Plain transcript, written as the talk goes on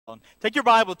Take your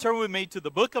Bible, turn with me to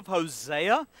the book of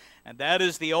Hosea, and that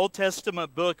is the Old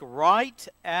Testament book right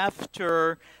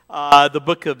after the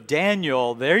book of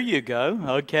Daniel. There you go,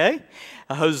 okay.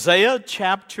 Hosea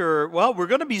chapter, well, we're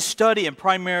going to be studying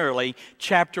primarily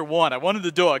chapter 1. I wanted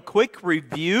to do a quick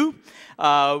review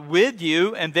with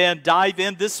you and then dive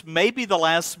in. This may be the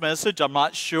last message, I'm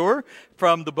not sure,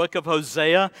 from the book of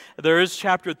Hosea. There is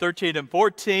chapter 13 and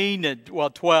 14 and,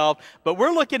 12, but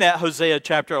we're looking at Hosea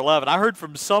chapter 11. I heard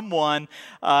from someone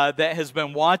that has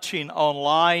been watching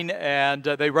online, and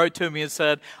they wrote to me and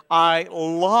said, I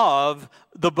love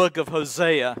the book of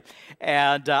Hosea,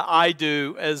 and I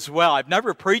do as well. I've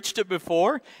never preached it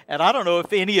before, and I don't know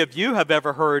if any of you have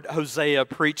ever heard Hosea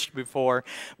preached before,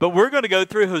 but we're going to go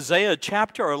through Hosea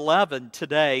chapter 11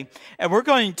 today, and we're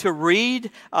going to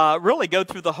read, really go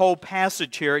through the whole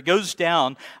passage here. It goes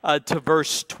down to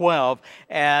verse 12,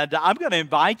 and I'm going to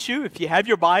invite you, if you have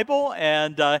your Bible,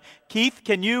 and Keith,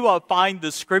 can you find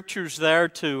the scriptures there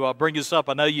to bring us up?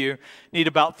 I know you need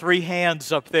about 3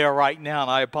 hands up there right now,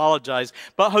 and I apologize.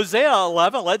 But Hosea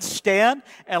 11, let's stand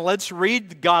and let's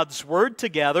read God's Word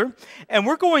together. And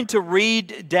we're going to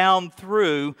read down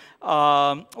through,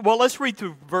 let's read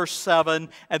through verse 7,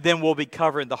 and then we'll be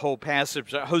covering the whole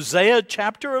passage. Hosea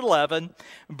chapter 11,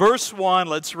 verse 1,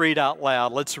 let's read out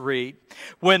loud. Let's read.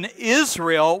 When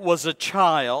Israel was a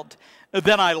child,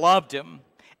 then I loved him.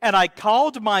 And I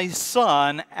called my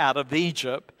son out of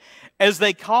Egypt. As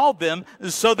they called them,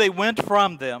 so they went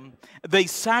from them. They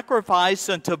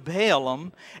sacrificed unto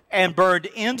Baalim and burned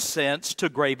incense to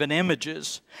graven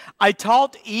images. I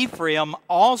taught Ephraim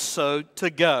also to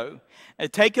go,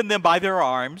 and taken them by their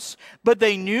arms, but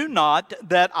they knew not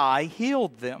that I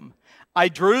healed them. I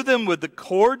drew them with the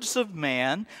cords of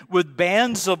man, with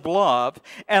bands of love,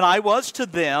 and I was to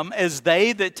them as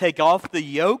they that take off the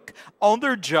yoke on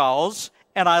their jaws,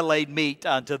 and I laid meat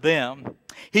unto them.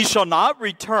 He shall not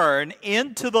return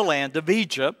into the land of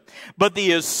Egypt, but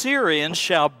the Assyrians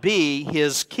shall be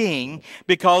his king,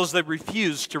 because they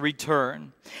refuse to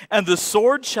return. And the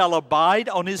sword shall abide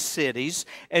on his cities,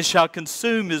 and shall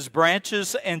consume his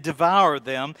branches and devour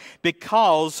them,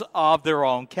 because of their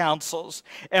own counsels.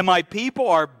 And my people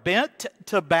are bent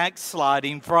to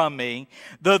backsliding from me.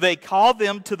 Though they call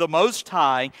them to the Most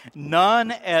High,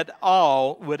 none at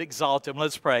all would exalt him.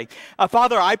 Let's pray.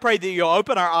 Father, I pray that you'll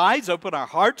open our eyes, open our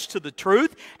hearts to the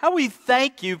truth. How we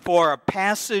thank you for a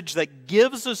passage that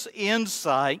gives us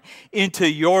insight into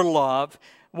your love.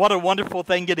 What a wonderful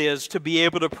thing it is to be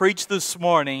able to preach this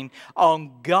morning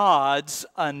on God's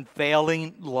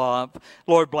unfailing love.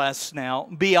 Lord, bless now.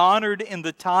 Be honored in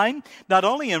the time, not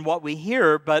only in what we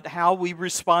hear, but how we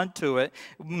respond to it.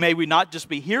 May we not just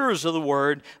be hearers of the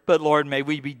word, but Lord, may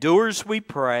we be doers, we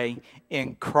pray,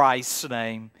 in Christ's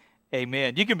name.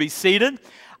 Amen. You can be seated.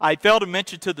 I failed to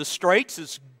mention to the Straits,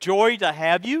 it's joy to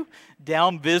have you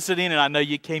down visiting, and I know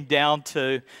you came down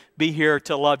to be here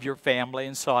to love your family,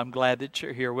 and so I'm glad that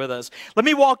you're here with us. Let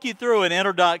me walk you through an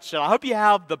introduction. I hope you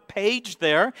have the page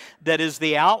there that is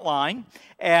the outline,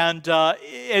 and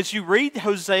as you read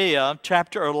Hosea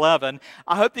chapter 11,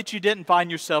 I hope that you didn't find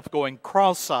yourself going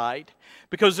cross-eyed,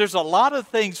 because there's a lot of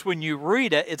things when you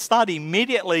read it, it's not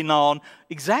immediately known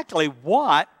exactly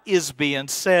what is being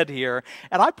said here.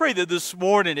 And I pray that this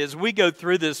morning as we go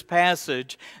through this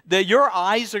passage, that your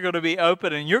eyes are going to be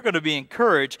open and you're going to be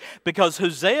encouraged, because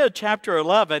Hosea chapter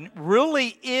 11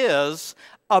 really is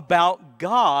about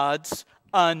God's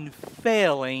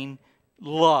unfailing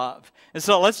love. And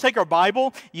so let's take our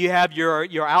Bible. You have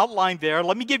your outline there.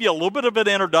 Let me give you a little bit of an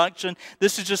introduction.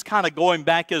 This is just kind of going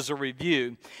back as a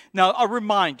review. Now, a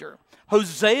reminder.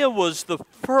 Hosea was the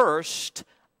first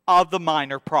of the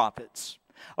minor prophets.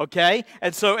 Okay?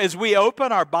 And so as we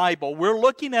open our Bible, we're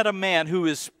looking at a man who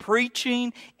is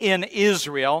preaching in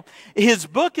Israel. His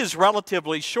book is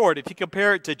relatively short. If you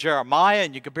compare it to Jeremiah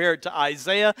and you compare it to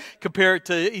Isaiah, compare it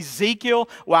to Ezekiel,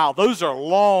 wow, those are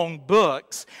long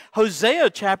books. Hosea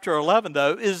chapter 11,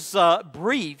 though, is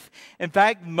brief. In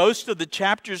fact, most of the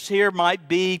chapters here might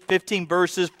be 15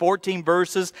 verses, 14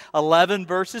 verses, 11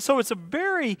 verses. So it's a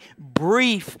very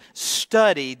brief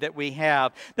study that we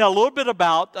have. Now, a little bit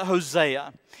about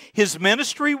Hosea. His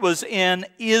ministry was in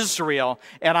Israel,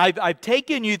 and I've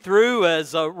taken you through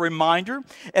as a reminder.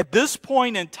 At this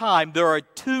point in time, there are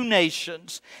 2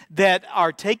 nations that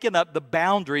are taking up the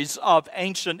boundaries of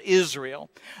ancient Israel.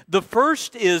 The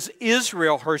first is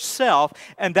Israel herself,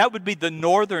 and that would be the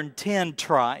northern 10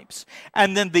 tribes.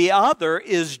 And then the other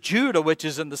is Judah, which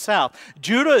is in the south.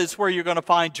 Judah is where you're going to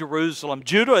find Jerusalem.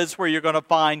 Judah is where you're going to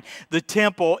find the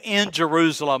temple in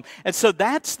Jerusalem. And so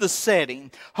that's the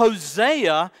setting.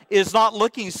 Hosea Hosea is not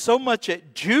looking so much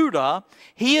at Judah.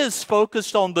 He is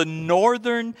focused on the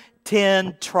northern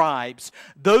 10 tribes,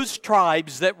 those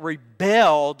tribes that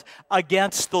rebelled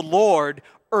against the Lord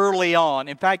early on.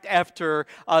 In fact, after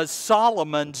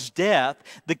Solomon's death,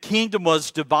 the kingdom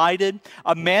was divided.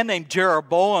 A man named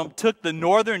Jeroboam took the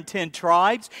northern 10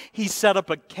 tribes. He set up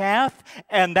a calf,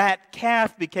 and that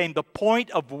calf became the point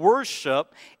of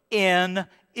worship in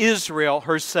Israel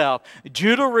herself.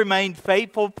 Judah remained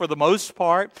faithful for the most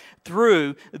part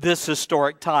through this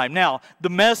historic time. Now, the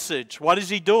message, what is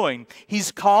he doing?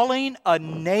 He's calling a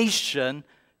nation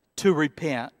to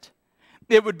repent.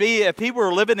 It would be, if he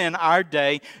were living in our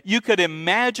day, you could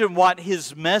imagine what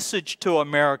his message to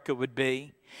America would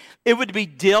be. It would be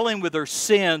dealing with our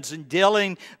sins and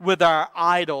dealing with our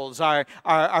idols, our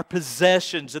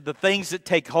possessions, and the things that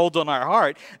take hold on our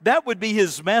heart. That would be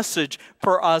his message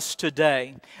for us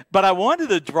today. But I wanted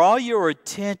to draw your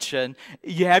attention,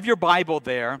 you have your Bible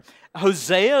there,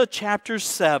 Hosea chapter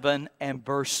 7 and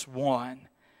verse 1.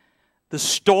 The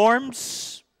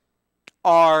storms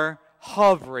are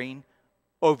hovering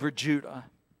over Judah,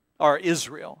 or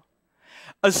Israel.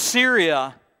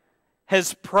 Assyria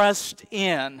has pressed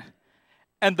in,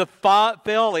 and the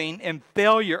failing and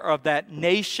failure of that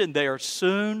nation, they are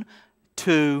soon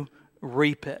to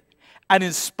reap it. And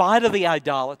in spite of the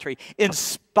idolatry, in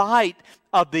spite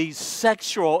of the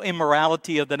sexual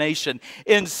immorality of the nation,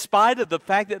 in spite of the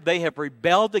fact that they have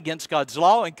rebelled against God's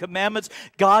law and commandments,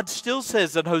 God still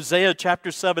says in Hosea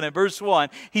chapter 7 and verse 1,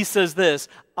 he says this,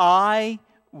 I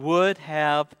would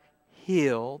have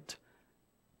healed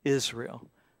Israel.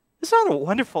 Isn't that a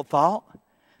wonderful thought?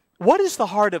 What is the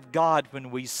heart of God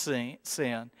when we sin?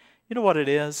 You know what it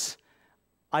is?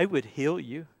 I would heal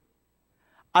you.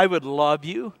 I would love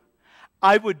you.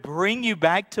 I would bring you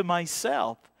back to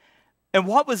myself. And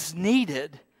what was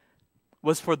needed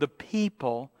was for the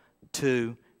people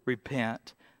to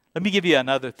repent. Let me give you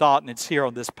another thought, and it's here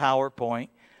on this PowerPoint.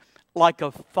 Like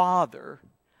a father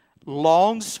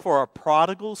longs for a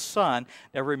prodigal son.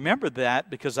 Now remember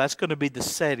that, because that's going to be the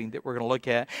setting that we're going to look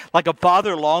at. Like a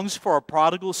father longs for a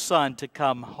prodigal son to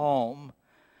come home,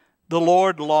 the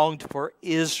Lord longed for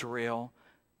Israel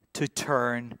to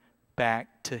turn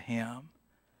back to him.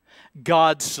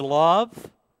 God's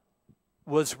love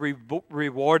was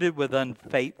rewarded with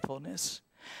unfaithfulness.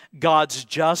 God's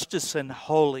justice and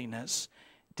holiness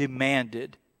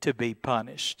demanded to be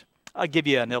punished. I'll give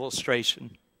you an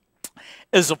illustration.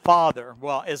 As a father,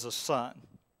 well, as a son,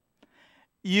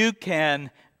 you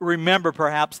can remember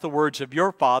perhaps the words of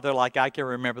your father like I can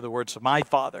remember the words of my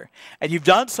father. And you've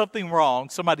done something wrong.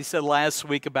 Somebody said last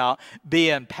week about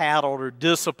being paddled or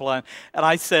disciplined, and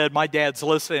I said, my dad's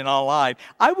listening online.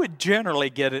 I would generally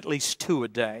get at least 2 a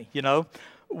day, you know.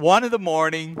 1 in the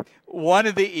morning, 1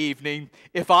 in the evening.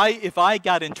 If I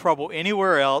got in trouble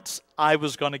anywhere else, I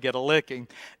was going to get a licking.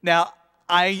 Now,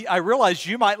 I realize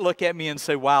you might look at me and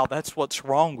say, wow, that's what's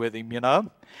wrong with him, you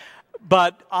know.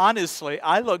 But honestly,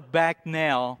 I look back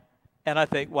now and I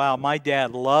think, wow, my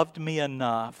dad loved me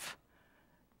enough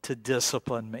to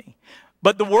discipline me.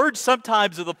 But the word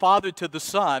sometimes of the father to the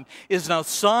son is, now,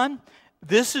 son,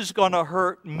 this is going to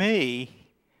hurt me,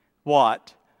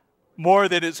 what? More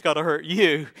than it's going to hurt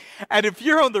you. And if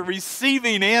you're on the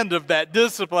receiving end of that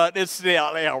discipline, it's,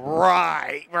 yeah,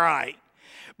 right.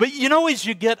 But you know, as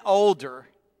you get older,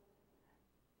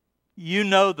 you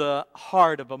know the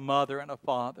heart of a mother and a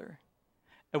father.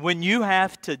 And when you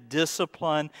have to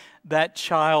discipline that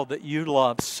child that you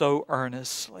love so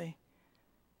earnestly,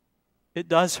 it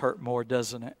does hurt more,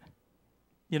 doesn't it?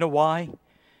 You know why?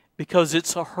 Because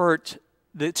it's a hurt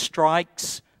that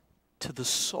strikes to the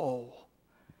soul.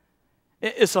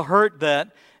 It's a hurt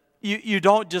that you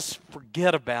don't just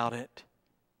forget about it.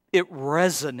 It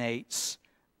resonates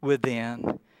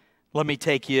within. Let me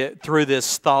take you through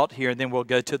this thought here, and then we'll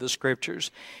go to the scriptures.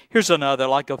 Here's another.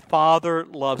 Like a father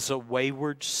loves a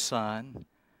wayward son,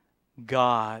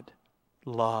 God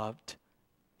loved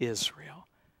Israel.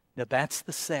 Now that's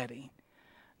the setting.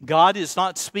 God is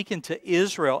not speaking to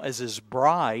Israel as his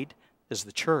bride, as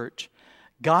the church.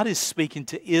 God is speaking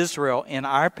to Israel in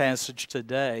our passage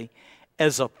today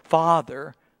as a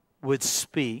father would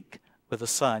speak with a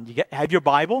son. You have your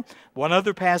Bible? One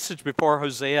other passage before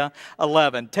Hosea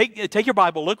 11. Take your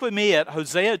Bible, look with me at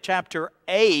Hosea chapter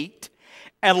 8,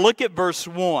 and look at verse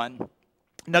 1.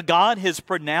 Now God has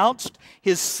pronounced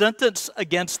his sentence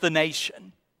against the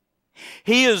nation.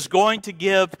 He is going to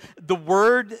give the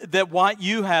word that what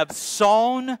you have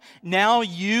sown, now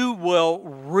you will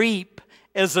reap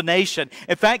as a nation.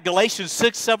 In fact, Galatians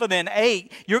 6, 7, and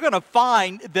 8, you're going to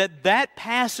find that that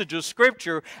passage of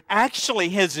Scripture actually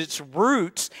has its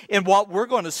roots in what we're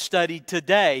going to study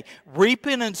today.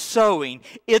 Reaping and sowing,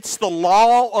 it's the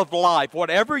law of life.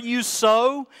 Whatever you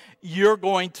sow, you're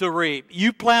going to reap.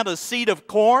 You plant a seed of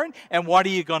corn, and what are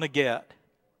you going to get?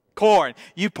 Corn.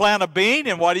 You plant a bean,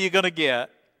 and what are you going to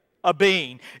get? A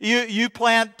bean. You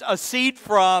plant a seed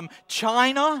from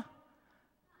China,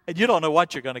 and you don't know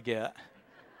what you're going to get.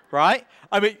 Right?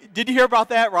 I mean, did you hear about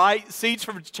that, right? Seeds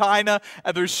from China,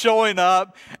 and they're showing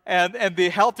up, and the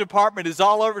health department is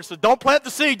all over. So don't plant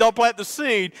the seed, don't plant the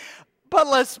seed. But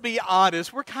let's be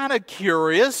honest, we're kind of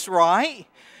curious, right?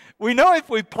 We know if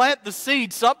we plant the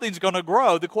seed, something's going to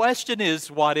grow. The question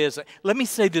is, what is it? Let me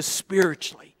say this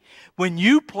spiritually. When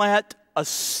you plant a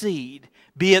seed,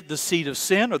 be it the seed of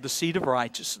sin or the seed of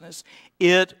righteousness,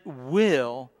 it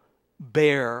will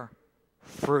bear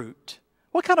fruit.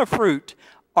 What kind of fruit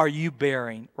are you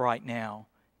bearing right now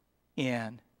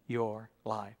in your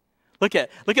life? Look at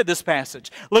this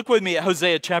passage. Look with me at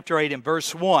Hosea chapter 8 and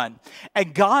verse 1.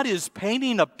 And God is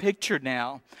painting a picture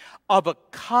now of a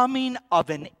coming of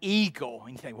an eagle.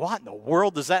 And you think, what in the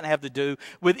world does that have to do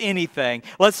with anything?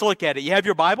 Let's look at it. You have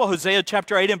your Bible, Hosea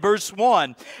chapter 8 and verse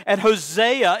 1. And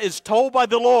Hosea is told by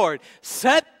the Lord,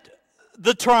 set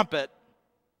the trumpet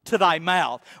to thy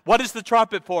mouth. What is the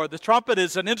trumpet for? The trumpet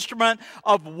is an instrument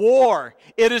of war.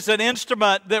 It is an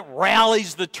instrument that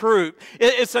rallies the troop.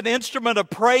 It's an instrument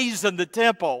of praise in the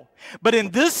temple. But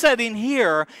in this setting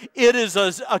here, it is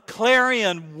a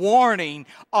clarion warning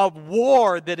of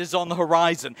war that is on the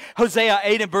horizon. Hosea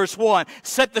 8 and verse 1,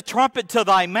 set the trumpet to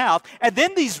thy mouth. And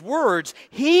then these words,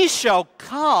 he shall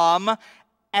come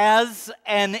as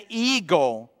an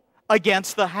eagle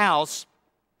against the house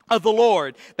of the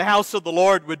Lord. The house of the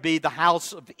Lord would be the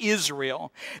house of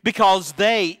Israel, because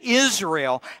they,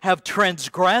 Israel, have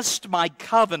transgressed my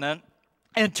covenant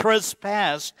and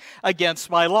trespassed against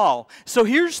my law. So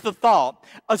here's the thought.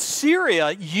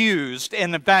 Assyria used,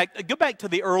 and in fact, go back to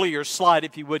the earlier slide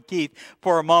if you would, Keith,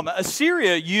 for a moment.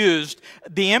 Assyria used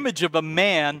the image of a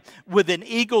man with an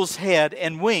eagle's head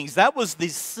and wings. That was the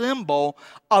symbol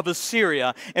of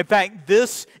Assyria. In fact,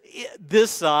 this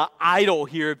idol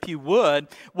here, if you would,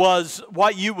 was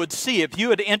what you would see. If you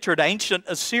had entered ancient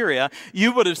Assyria,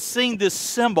 you would have seen this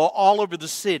symbol all over the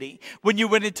city. When you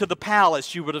went into the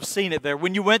palace, you would have seen it there.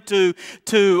 When you went to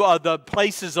the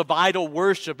places of idol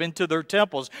worship, into their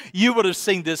temples, you would have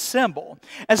seen this symbol.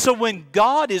 And so when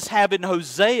God is having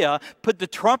Hosea put the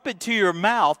trumpet to your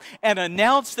mouth and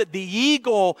announce that the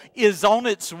eagle is on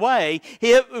its way,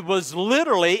 it was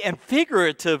literally and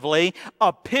figuratively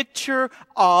a picture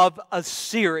of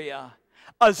Assyria.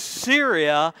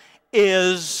 Assyria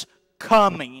is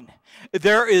coming.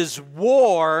 There is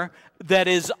war that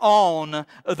is on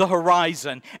the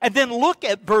horizon. And then look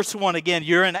at verse 1 again.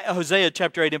 You're in Hosea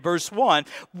chapter 8 and verse 1.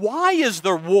 Why is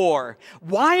there war?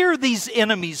 Why are these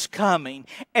enemies coming?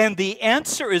 And the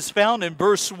answer is found in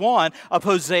verse 1 of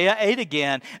Hosea 8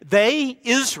 again. They,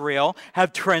 Israel,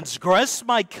 have transgressed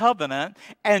my covenant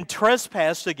and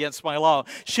trespassed against my law.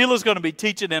 Sheila's going to be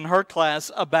teaching in her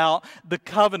class about the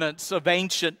covenants of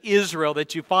ancient Israel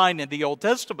that you find in the Old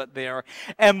Testament there.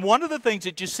 And one of the things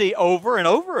that you see over and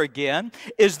over again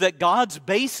is that God's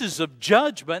basis of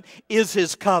judgment is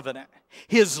His covenant,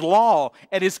 His law,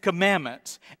 and His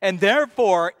commandments. And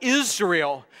therefore,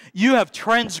 Israel, you have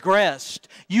transgressed,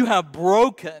 you have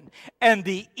broken, and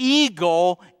the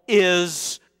eagle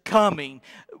is coming.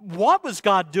 What was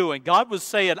God doing? God was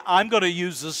saying, I'm going to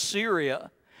use Assyria.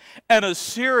 And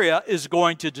Assyria is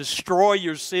going to destroy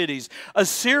your cities.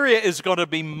 Assyria is going to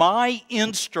be my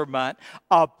instrument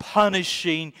of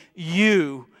punishing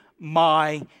you,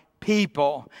 my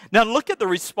people. Now look at the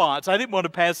response. I didn't want to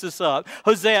pass this up.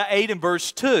 Hosea 8 and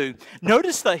verse 2.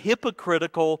 Notice the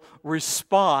hypocritical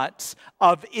response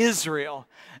of Israel.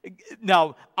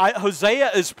 Now,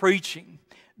 Hosea is preaching.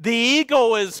 The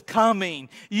eagle is coming.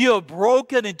 You have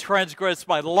broken and transgressed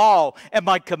my law and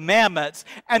my commandments.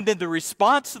 And then the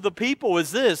response of the people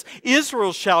is this: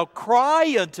 Israel shall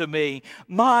cry unto me,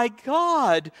 my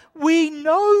God, we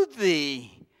know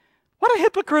thee. What a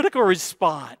hypocritical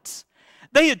response.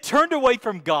 They had turned away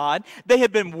from God. They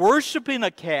had been worshiping a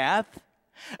calf.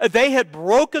 They had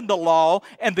broken the law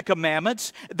and the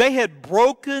commandments. They had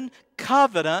broken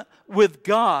covenant with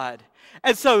God.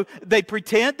 And so they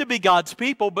pretend to be God's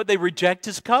people, but they reject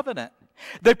His covenant.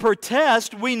 They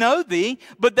protest, we know thee,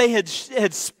 but they had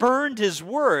spurned His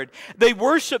word. They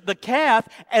worship the calf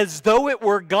as though it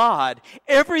were God.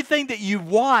 Everything that you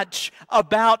watch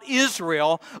about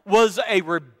Israel was a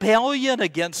rebellion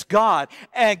against God.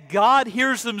 And God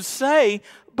hears them say,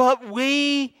 but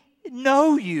we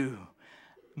know you?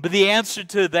 But the answer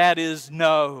to that is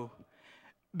no,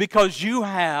 because you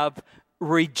have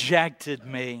rejected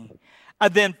me.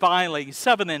 And then finally,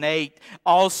 7 and 8,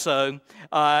 also,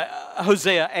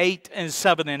 Hosea 8 and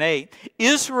 7 and 8,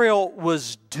 Israel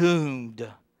was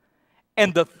doomed,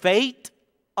 and the fate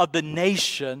of the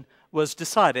nation was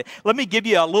decided. Let me give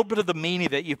you a little bit of the meaning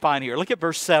that you find here. Look at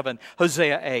verse 7,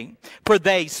 Hosea 8. For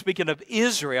they, speaking of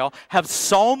Israel, have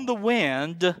sown the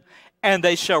wind, and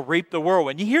they shall reap the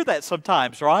whirlwind. You hear that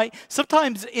sometimes, right?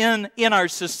 Sometimes in our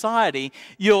society,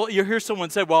 you'll hear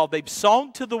someone say, well, they've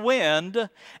sown to the wind,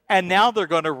 and now they're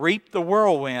going to reap the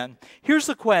whirlwind. Here's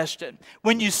the question.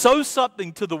 When you sow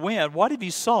something to the wind, what have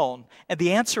you sown? And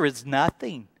the answer is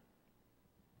nothing.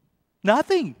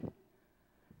 Nothing.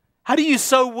 How do you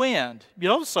sow wind? You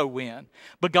don't sow wind.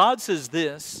 But God says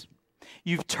this,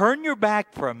 you've turned your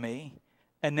back from me,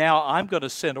 and now I'm going to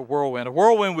send a whirlwind. A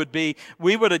whirlwind would be,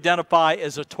 we would identify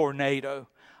as a tornado,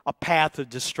 a path of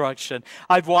destruction.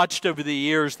 I've watched over the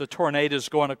years the tornadoes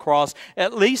going across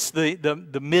at least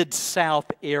the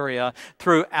mid-south area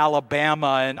through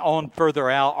Alabama and on further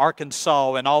out,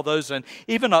 Arkansas and all those, and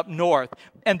even up north.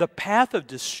 And the path of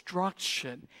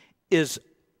destruction is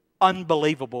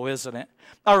unbelievable, isn't it?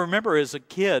 I remember as a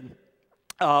kid,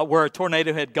 where a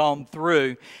tornado had gone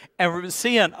through, and we were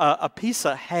seeing a piece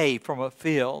of hay from a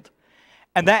field,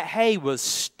 and that hay was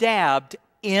stabbed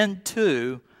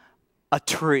into a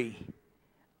tree.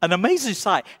 An amazing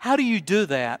sight. How do you do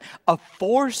that? A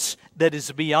force that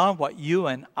is beyond what you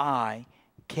and I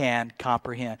can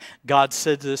comprehend. God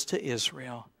said this to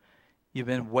Israel. You've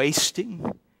been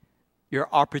wasting your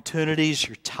opportunities,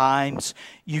 your times.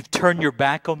 You've turned your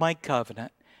back on my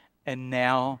covenant, and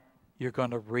now you're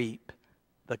going to reap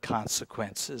the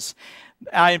consequences.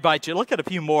 I invite you to look at a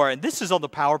few more, and this is on the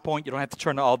PowerPoint. You don't have to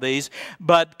turn to all these,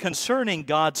 but concerning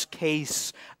God's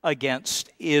case against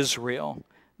Israel.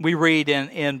 We read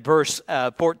in verse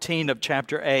 14 of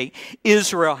chapter 8,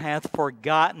 Israel hath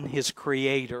forgotten his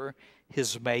Creator,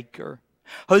 his Maker.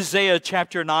 Hosea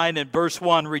chapter 9 and verse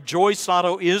 1, Rejoice not,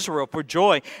 O Israel, for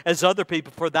joy as other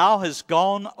people, for thou hast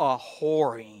gone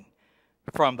a-whoring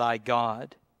from thy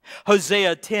God.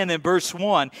 Hosea 10 and verse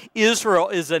 1, Israel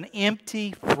is an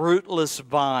empty, fruitless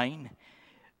vine.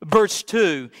 Verse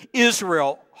 2,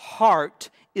 Israel's heart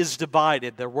is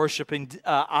divided. They're worshiping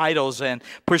idols and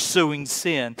pursuing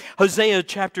sin. Hosea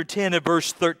chapter 10 and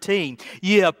verse 13,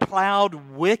 Ye have plowed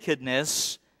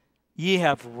wickedness, ye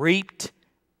have reaped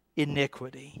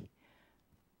iniquity.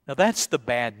 Now that's the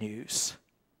bad news.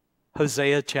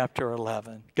 Hosea chapter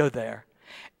 11. Go there.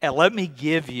 And let me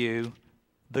give you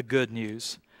the good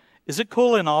news. Is it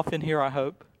cooling off in here, I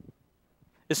hope?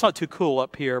 It's not too cool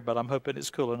up here, but I'm hoping it's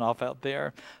cooling off out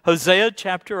there. Hosea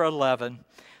chapter 11.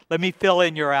 Let me fill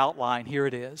in your outline. Here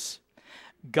it is.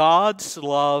 God's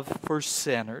love for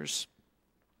sinners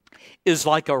is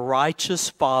like a righteous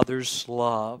father's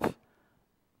love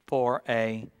for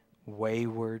a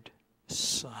wayward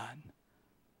son.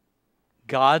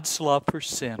 God's love for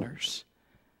sinners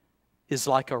is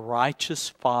like a righteous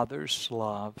father's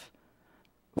love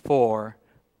for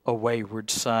a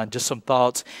wayward son. Just some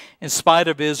thoughts. In spite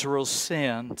of Israel's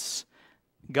sins,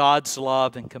 God's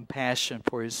love and compassion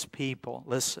for his people,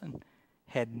 listen,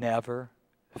 had never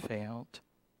failed.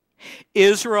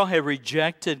 Israel had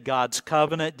rejected God's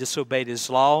covenant, disobeyed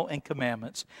his law and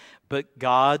commandments, but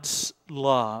God's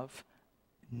love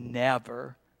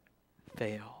never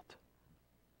failed.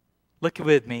 Look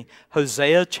with me,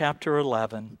 Hosea chapter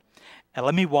 11, and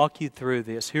let me walk you through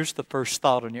this. Here's the first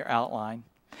thought on your outline.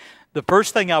 The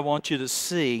first thing I want you to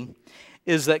see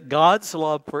is that God's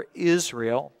love for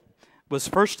Israel was,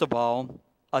 first of all,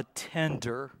 a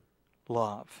tender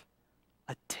love.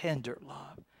 A tender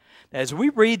love. As we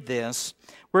read this,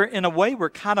 we're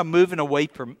kind of moving away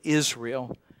from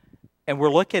Israel, and we're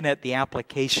looking at the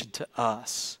application to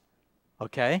us.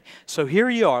 Okay? So here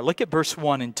you are. Look at verse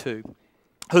 1 and 2.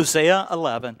 Hosea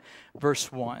 11,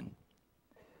 verse 1.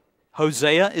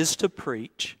 Hosea is to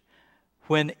preach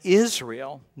when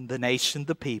Israel, the nation,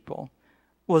 the people,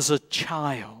 was a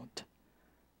child.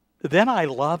 Then I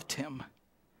loved him,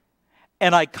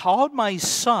 and I called my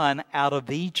son out of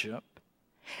Egypt.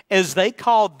 As they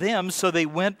called them, so they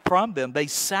went from them. They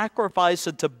sacrificed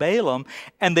unto Balaam,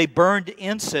 and they burned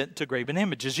incense to graven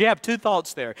images. You have two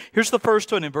thoughts there. Here's the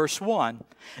first one in verse 1.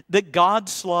 That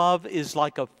God's love is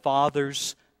like a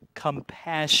father's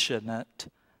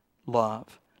compassionate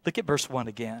love. Look at verse 1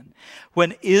 again.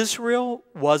 When Israel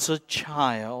was a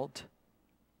child,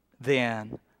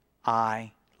 then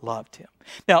I loved him.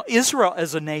 Now, Israel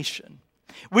as a nation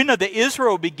We know that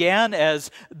Israel began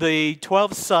as the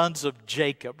 12 sons of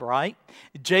Jacob, right?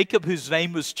 Jacob, whose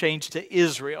name was changed to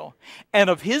Israel. And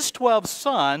of his 12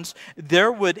 sons,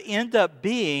 there would end up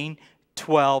being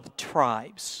 12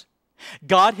 tribes.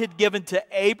 God had given to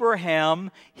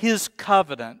Abraham his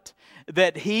covenant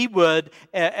that he would,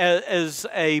 as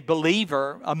a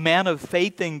believer, a man of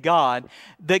faith in God,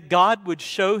 that God would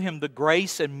show him the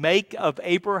grace and make of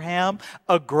Abraham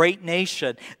a great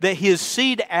nation, that his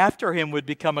seed after him would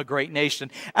become a great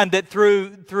nation, and that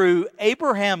through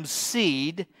Abraham's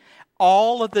seed,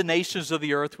 all of the nations of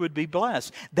the earth would be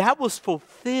blessed. That was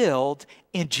fulfilled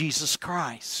in Jesus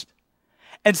Christ.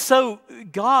 And so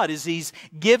God, as He's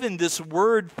given this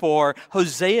word for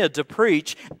Hosea to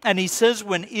preach, and He says,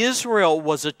 when Israel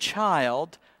was a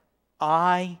child,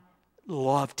 I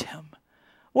loved him.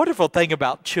 Wonderful thing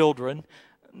about children,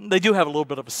 they do have a little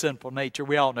bit of a sinful nature.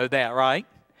 We all know that, right?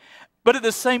 But at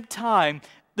the same time,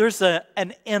 there's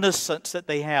an innocence that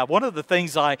they have. One of the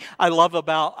things I love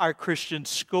about our Christian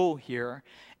school here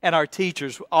and our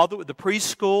teachers, all the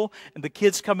preschool and the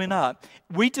kids coming up,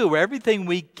 we do everything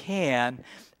we can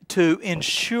to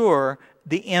ensure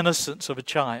the innocence of a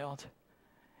child.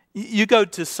 You go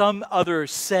to some other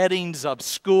settings of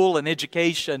school and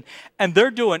education, and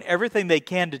they're doing everything they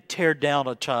can to tear down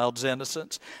a child's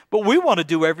innocence. But we want to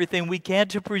do everything we can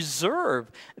to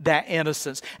preserve that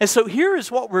innocence. And so here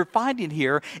is what we're finding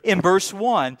here in verse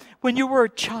 1. When you were a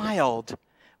child,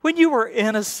 when you were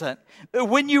innocent,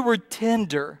 when you were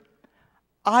tender,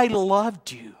 I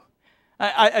loved you.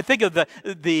 I think of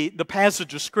the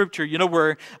passage of Scripture, you know,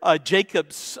 where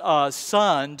Jacob's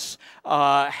sons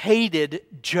hated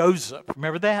Joseph.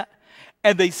 Remember that?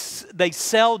 And they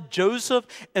sell Joseph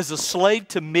as a slave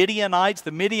to Midianites. The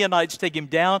Midianites take him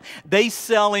down. They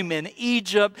sell him in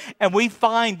Egypt. And we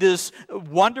find this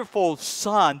wonderful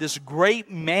son, this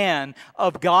great man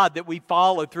of God that we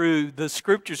follow through the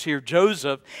Scriptures here,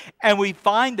 Joseph. And we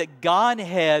find that God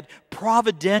had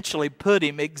providentially put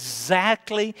him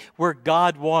exactly where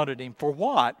God wanted him. For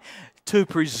what? To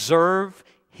preserve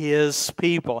His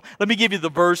people. Let me give you the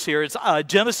verse here. It's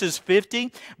Genesis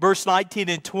 50, verse 19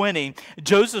 and 20.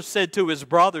 Joseph said to his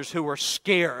brothers who were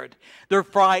scared, they're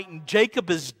frightened, Jacob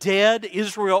is dead,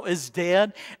 Israel is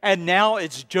dead, and now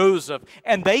it's Joseph.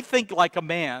 And they think like a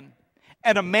man.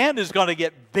 And a man is going to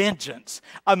get vengeance.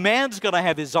 A man's going to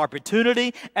have his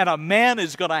opportunity, and a man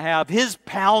is going to have his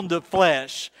pound of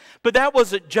flesh. But that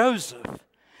wasn't Joseph.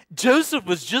 Joseph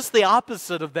was just the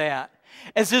opposite of that.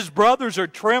 As his brothers are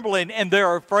trembling and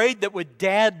they're afraid that with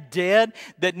Dad dead,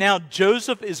 that now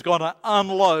Joseph is going to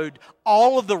unload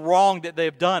all of the wrong that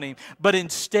they've done him. But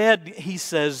instead, he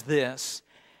says this,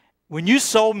 when you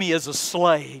sold me as a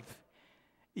slave,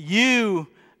 you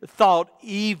thought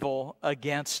evil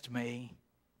against me,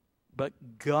 but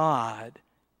God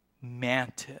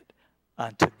meant it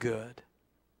unto good.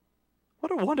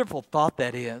 What a wonderful thought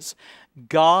that is.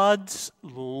 God's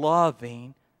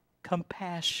loving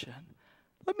compassion.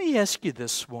 Let me ask you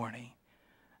this morning,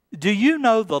 do you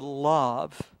know the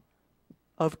love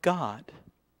of God?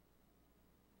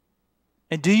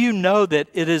 And do you know that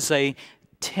it is a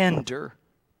tender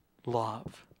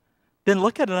love? Then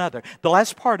look at another. The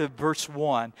last part of verse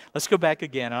 1. Let's go back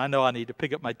again. I know I need to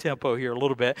pick up my tempo here a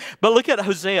little bit. But look at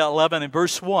Hosea 11 and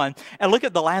verse 1. And look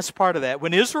at the last part of that.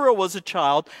 When Israel was a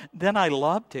child, then I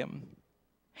loved him.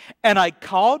 And I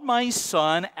called my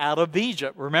son out of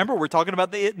Egypt. Remember, we're talking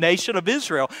about the nation of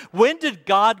Israel. When did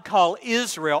God call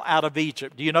Israel out of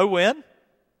Egypt? Do you know when?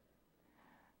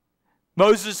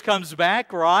 Moses comes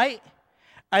back, right?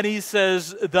 And he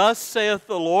says, thus saith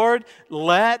the Lord,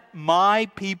 let my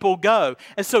people go.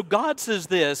 And so God says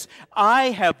this, I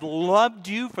have loved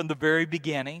you from the very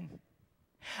beginning.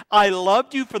 I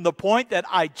loved you from the point that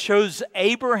I chose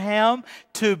Abraham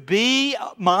to be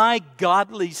my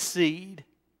godly seed.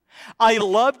 I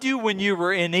loved you when you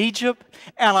were in Egypt,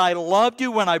 and I loved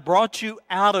you when I brought you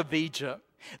out of Egypt.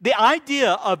 The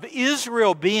idea of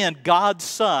Israel being God's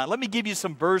son, let me give you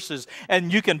some verses,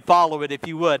 and you can follow it if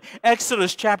you would.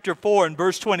 Exodus chapter 4 and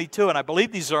verse 22, and I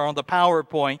believe these are on the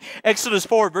PowerPoint. Exodus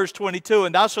 4 verse 22,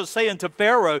 and thou shalt say unto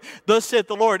Pharaoh, thus saith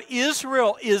the Lord,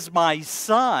 Israel is my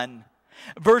son.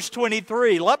 Verse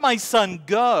 23, let my son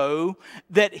go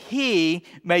that he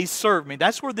may serve me.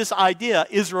 That's where this idea,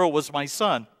 Israel was my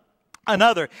son.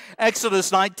 Another,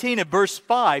 Exodus 19 and verse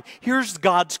 5, here's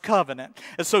God's covenant.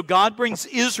 And so God brings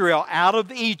Israel out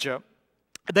of Egypt.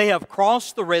 They have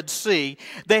crossed the Red Sea.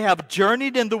 They have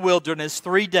journeyed in the wilderness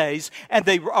 3 days, and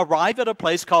they arrive at a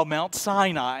place called Mount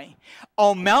Sinai.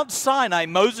 On Mount Sinai,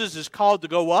 Moses is called to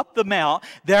go up the mount.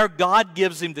 There, God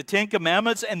gives him the 10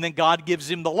 Commandments, and then God gives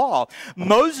him the law.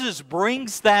 Moses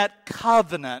brings that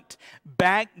covenant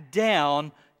back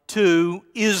down to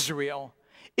Israel.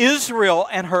 Israel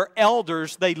and her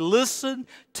elders, they listened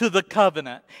to the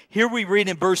covenant. Here we read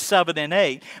in verse 7 and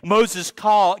 8, Moses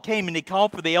came and he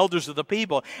called for the elders of the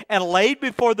people and laid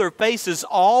before their faces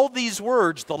all these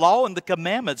words, the law and the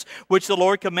commandments, which the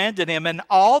Lord commanded him. And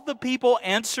all the people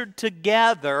answered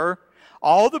together,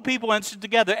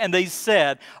 and they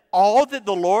said, all that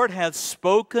the Lord has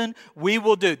spoken, we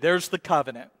will do. There's the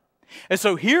covenant. And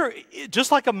so here,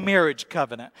 just like a marriage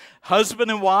covenant, husband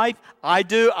and wife, I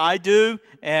do,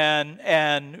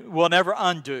 and we'll never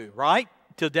undo, right?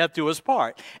 Till death do us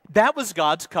part. That was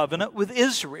God's covenant with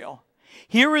Israel.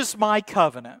 Here is my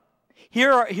covenant.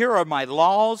 Here are my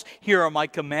laws, here are my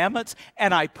commandments,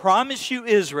 and I promise you,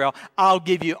 Israel, I'll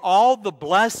give you all the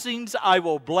blessings. I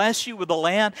will bless you with the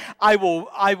land. I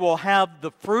will have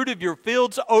the fruit of your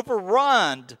fields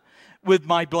overrun with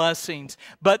my blessings,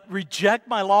 but reject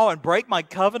my law and break my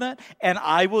covenant, and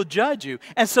I will judge you.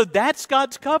 And so that's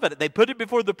God's covenant. They put it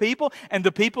before the people, and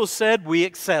the people said, we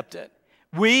accept it.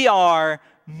 We are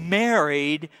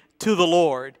married to the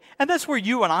Lord. And that's where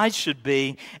you and I should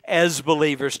be as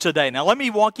believers today. Now let me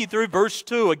walk you through verse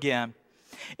 2 again.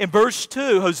 In verse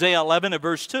 2, Hosea 11 and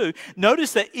verse 2,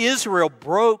 notice that Israel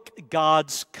broke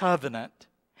God's covenant.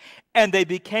 And they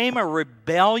became a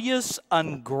rebellious,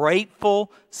 ungrateful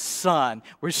son.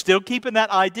 We're still keeping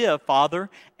that idea of father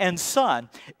and son.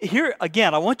 Here,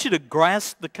 again, I want you to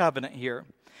grasp the covenant here.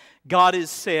 God has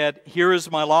said, here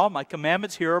is my law, my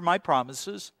commandments, here are my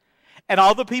promises. And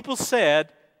all the people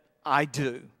said, I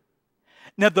do.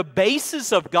 Now, the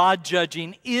basis of God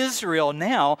judging Israel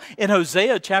now in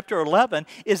Hosea chapter 11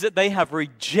 is that they have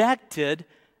rejected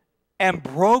and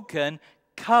broken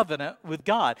covenant with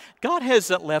God. God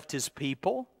hasn't left His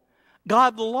people.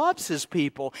 God loves His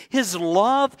people. His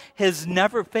love has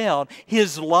never failed.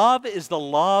 His love is the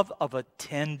love of a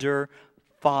tender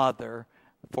father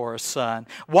for a son.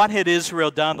 What had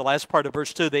Israel done? The last part of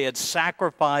verse 2, they had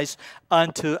sacrificed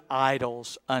unto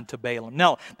idols, unto Balaam.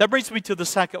 Now, that brings me to the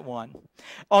second one.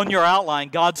 On your outline,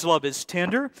 God's love is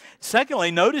tender.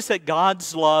 Secondly, notice that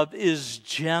God's love is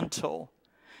gentle.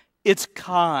 It's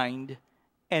kind,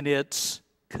 and it's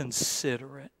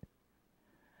considerate.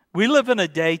 We live in a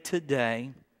day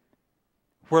today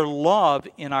where love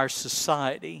in our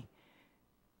society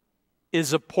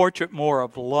is a portrait more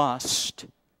of lust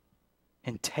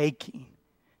and taking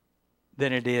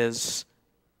than it is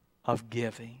of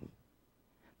giving.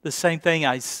 The same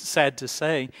thing, sad to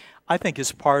say, I think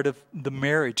is part of the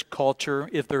marriage culture,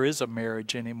 if there is a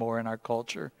marriage anymore in our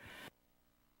culture.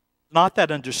 Not that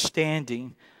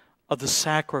understanding of the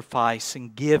sacrifice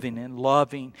and giving and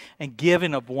loving and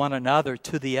giving of one another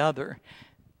to the other.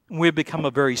 We've become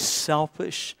a very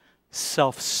selfish,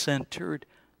 self-centered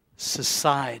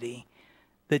society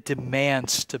that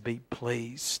demands to be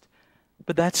pleased.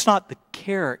 But that's not the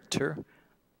character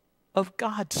of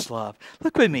God's love.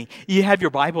 Look with me. You have your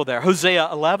Bible there.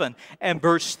 Hosea 11 and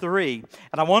verse 3.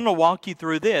 And I want to walk you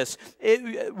through this.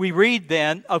 We read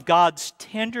then of God's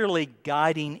tenderly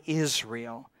guiding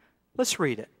Israel. Let's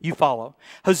read it. You follow.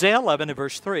 Hosea 11 and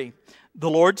verse 3. The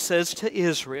Lord says to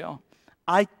Israel,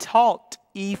 I taught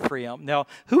Ephraim. Now,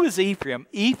 who is Ephraim?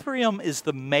 Ephraim is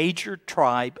the major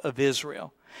tribe of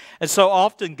Israel. And so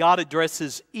often God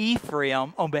addresses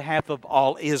Ephraim on behalf of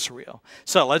all Israel.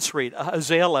 So let's read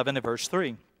Hosea 11 and verse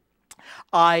 3.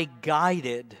 I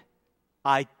guided,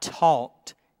 I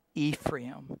taught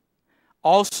Ephraim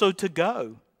also to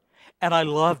go. And I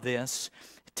love this.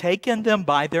 Taken them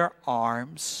by their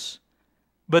arms,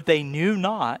 but they knew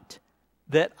not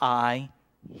that I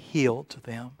healed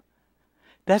them.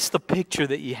 That's the picture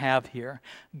that you have here.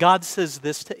 God says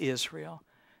this to Israel.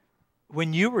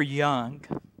 When you were young,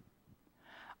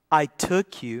 I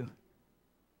took you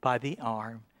by the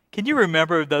arm. Can you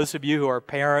remember, those of you who are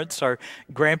parents or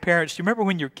grandparents, do you remember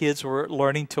when your kids were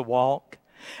learning to walk?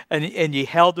 And you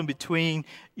held them between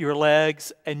your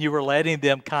legs and you were letting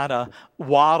them kind of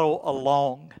waddle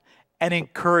along and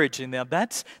encouraging them.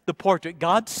 That's the portrait.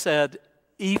 God said,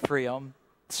 Ephraim,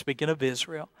 speaking of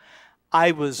Israel,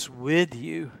 I was with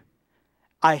you.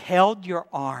 I held your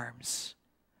arms.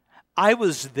 I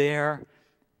was there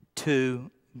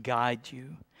to guide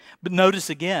you. But notice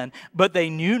again, but they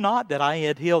knew not that I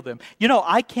had healed them. You know,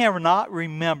 I cannot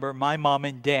remember my mom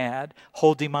and dad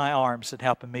holding my arms and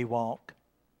helping me walk.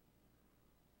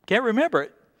 Can't remember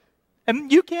it.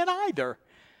 And you can't either.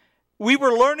 We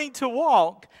were learning to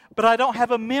walk, but I don't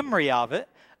have a memory of it,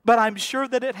 but I'm sure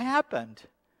that it happened.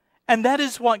 And that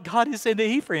is what God is saying to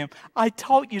Ephraim. I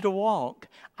taught you to walk.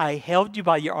 I held you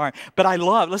by your arm. But I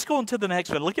love, let's go on to the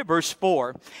next one. Look at verse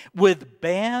 4. With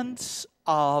bands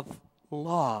of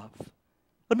love.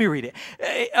 Let me read it.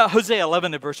 Hosea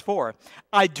 11 and verse 4.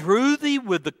 I drew thee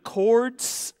with the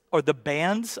cords or the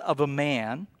bands of a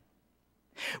man.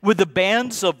 With the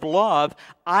bands of love,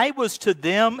 I was to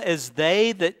them as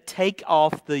they that take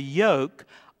off the yoke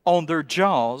on their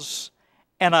jaws,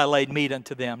 and I laid meat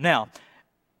unto them. Now,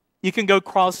 you can go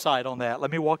cross-eyed on that.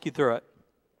 Let me walk you through it.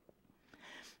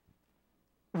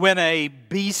 When a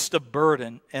beast of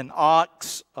burden, an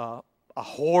ox, a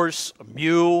horse, a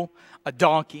mule, a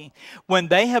donkey, when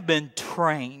they have been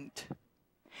trained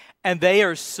and they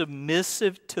are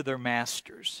submissive to their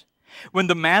masters, when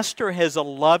the master has a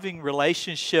loving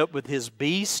relationship with his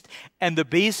beast and the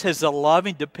beast has a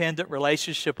loving, dependent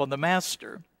relationship on the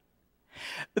master,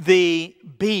 the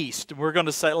beast, we're going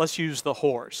to say, let's use the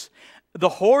horse. The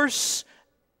horse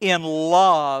in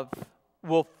love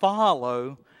will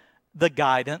follow the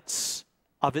guidance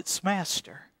of its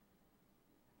master.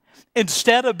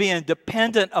 Instead of being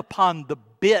dependent upon the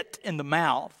bit in the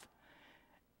mouth,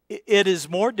 it is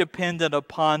more dependent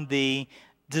upon the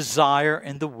desire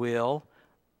and the will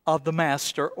of the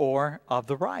master or of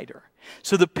the rider.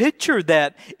 So the picture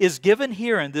that is given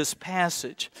here in this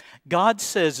passage, God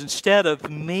says, instead of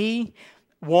me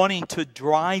wanting to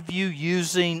drive you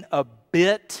using a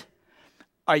bit,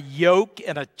 a yoke,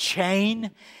 and a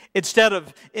chain, instead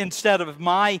of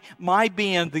my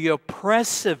being the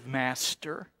oppressive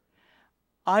master,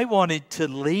 I wanted to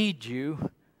lead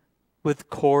you with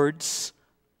cords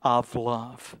of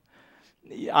love.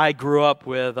 I grew up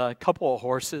with a couple of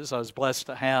horses I was blessed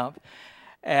to have.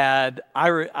 And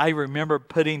I remember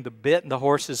putting the bit in the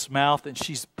horse's mouth, and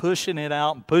she's pushing it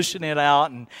out and pushing it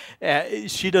out. And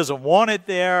she doesn't want it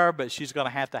there, but she's going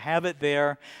to have it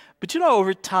there. But you know,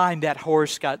 over time, that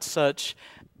horse got such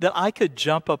that I could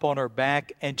jump up on her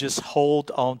back and just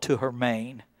hold on to her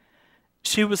mane.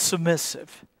 She was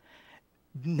submissive.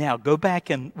 Now, go back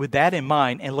and with that in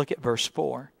mind and look at verse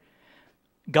 4.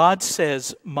 God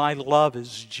says, my love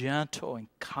is gentle and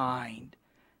kind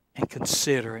and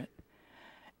considerate.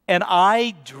 And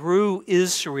I drew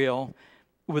Israel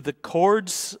with the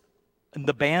cords and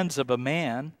the bands of a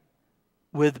man,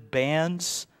 with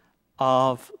bands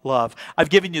of love. I've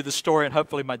given you the story, and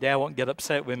hopefully my dad won't get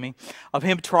upset with me, of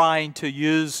him trying to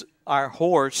use our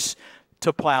horse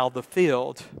to plow the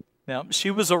field. Now,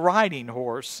 she was a riding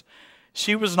horse.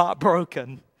 She was not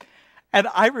broken. And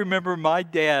I remember my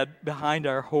dad behind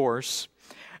our horse,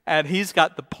 and he's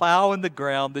got the plow in the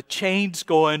ground, the chains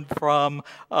going from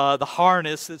the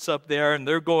harness that's up there, and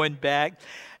they're going back.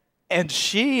 And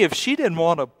if she didn't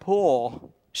want to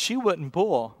pull, she wouldn't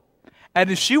pull.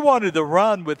 And if she wanted to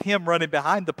run with him running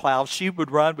behind the plow, she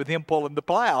would run with him pulling the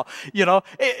plow. You know,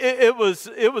 it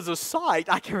was a sight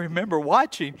I can remember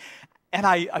watching. And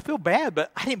I feel bad,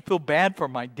 but I didn't feel bad for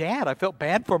my dad. I felt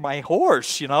bad for my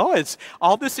horse, you know. It's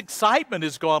all this excitement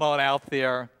is going on out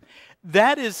there.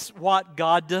 That is what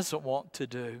God doesn't want to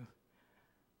do.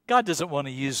 God doesn't want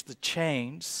to use the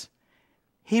chains.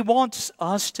 He wants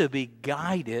us to be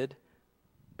guided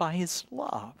by His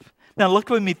love. Now look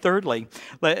with me thirdly.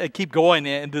 Keep going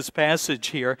in this passage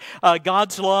here.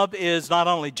 God's love is not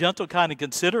only gentle, kind, and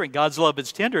considerate. God's love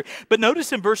is tender. But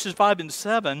notice in verses 5 and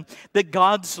 7 that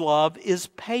God's love is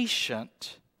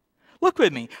patient. Look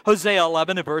with me. Hosea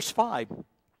 11 and verse 5.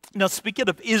 Now speaking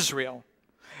of Israel,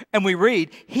 and we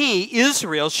read, he,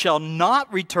 Israel, shall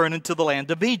not return into the land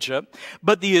of Egypt,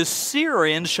 but the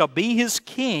Assyrians shall be his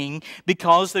king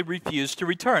because they refuse to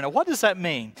return. Now, what does that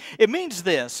mean? It means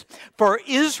this. For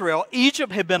Israel,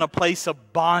 Egypt had been a place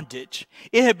of bondage.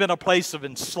 It had been a place of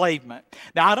enslavement.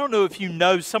 Now, I don't know if you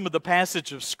know some of the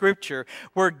passage of Scripture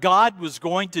where God was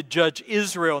going to judge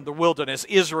Israel in the wilderness.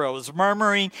 Israel is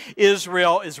murmuring.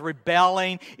 Israel is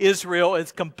rebelling. Israel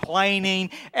is complaining.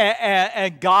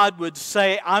 And God would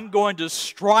say, I'm going to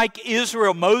strike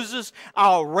Israel. Moses,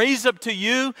 I'll raise up to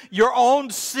you your own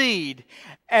seed.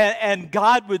 And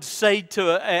God would say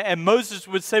and Moses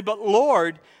would say, but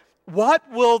Lord, what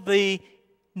will the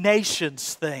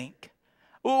nations think?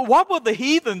 What will the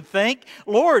heathen think?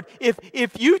 Lord,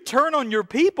 if you turn on your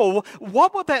people,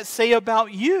 what will that say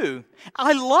about you?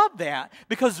 I love that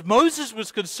because Moses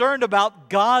was concerned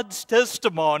about God's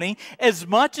testimony as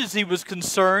much as he was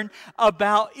concerned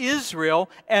about Israel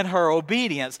and her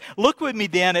obedience. Look with me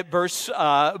then at verse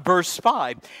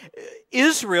 5.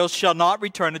 Israel shall not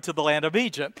return into the land of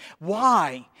Egypt.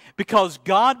 Why? because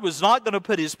God was not going to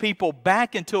put His people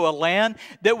back into a land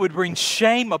that would bring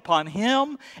shame upon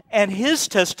Him and His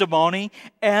testimony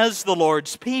as the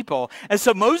Lord's people. And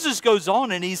so Moses goes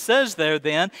on and he says there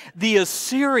then, the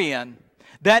Assyrian,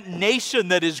 that nation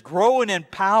that is growing in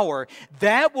power,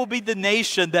 that will be the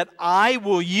nation that I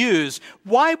will use.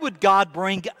 Why would God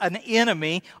bring an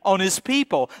enemy on His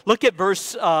people? Look at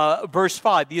verse 5.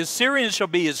 The Assyrians shall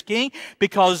be His king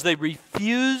because they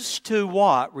refuse to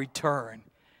what? Return.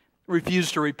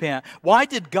 Refused to repent. Why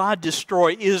did God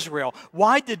destroy Israel?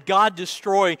 Why did God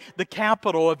destroy the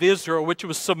capital of Israel, which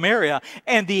was Samaria?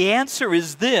 And the answer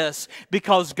is this: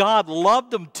 because God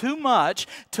loved them too much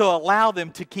to allow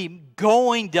them to keep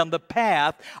going down the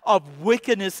path of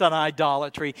wickedness and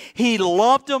idolatry. He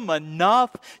loved them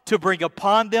enough to bring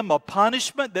upon them a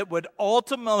punishment that would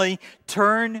ultimately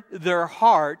turn their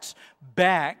hearts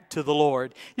back to the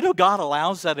Lord. You know, God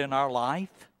allows that in our life.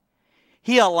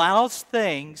 He allows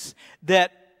things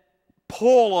that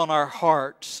pull on our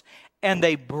hearts, and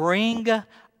they bring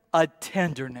a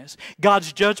tenderness.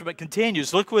 God's judgment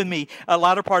continues. Look with me, a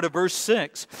latter part of verse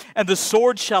 6. And the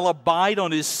sword shall abide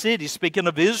on his city, speaking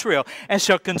of Israel, and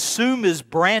shall consume his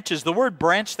branches. The word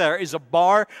branch there is a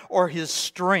bar or his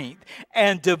strength,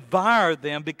 and devour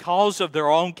them because of their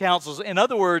own counsels. In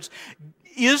other words,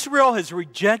 Israel has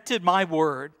rejected my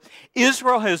word.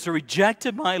 Israel has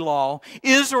rejected my law.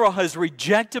 Israel has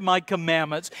rejected my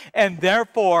commandments. And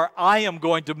therefore, I am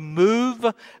going to move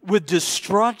with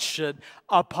destruction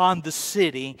upon the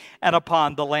city and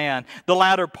upon the land. The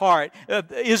latter part,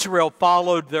 Israel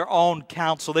followed their own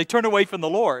counsel. They turned away from the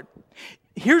Lord.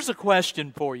 Here's a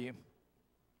question for you.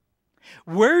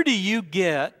 Where do you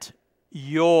get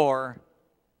your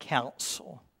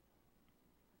counsel?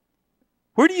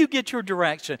 Where do you get your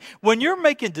direction? When you're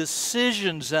making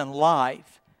decisions in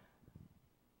life,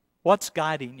 what's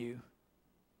guiding you?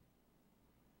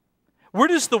 Where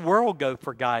does the world go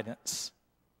for guidance?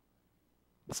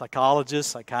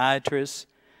 Psychologists, psychiatrists,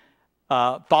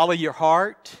 follow your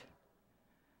heart.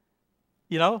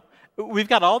 You know, we've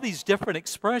got all these different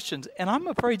expressions, and I'm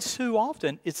afraid too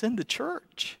often it's in the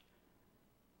church.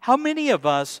 How many of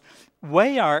us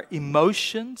weigh our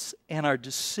emotions and our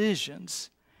decisions,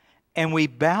 and we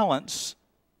balance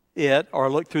it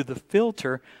or look through the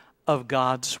filter of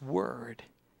God's Word?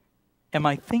 Am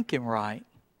I thinking right?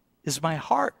 Is my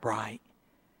heart right?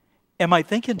 Am I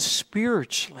thinking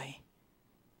spiritually?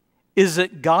 Is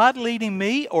it God leading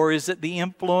me, or is it the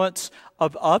influence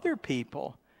of other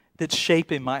people that's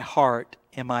shaping my heart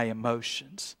and my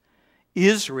emotions?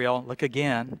 Israel, look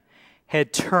again,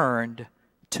 had turned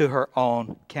to her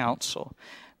own counsel.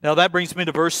 Now that brings me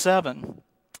to verse 7.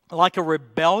 Like a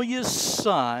rebellious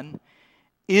son,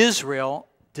 Israel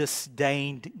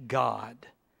disdained God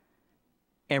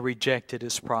and rejected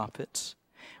His prophets.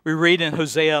 We read in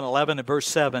Hosea 11 and verse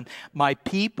 7, my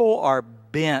people are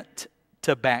bent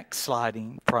to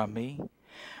backsliding from me.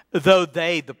 Though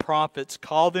they, the prophets,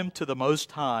 call them to the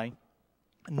Most High,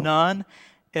 none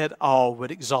at all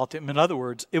would exalt Him. In other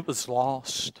words, it was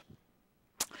lost.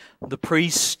 The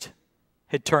priest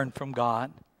had turned from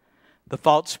God. The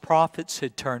false prophets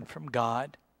had turned from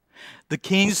God. The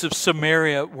kings of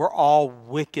Samaria were all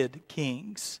wicked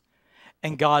kings.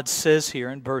 And God says here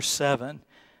in verse 7,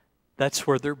 that's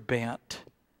where they're bent.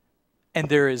 And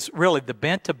there is really the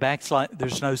bent to backslide,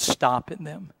 there's no stopping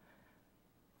them.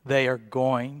 They are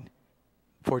going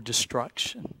for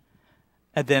destruction.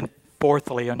 And then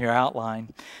fourthly on your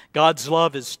outline, God's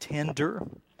love is tender.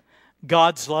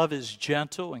 God's love is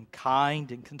gentle and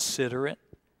kind and considerate.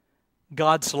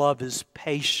 God's love is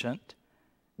patient.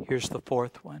 Here's the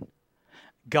fourth one.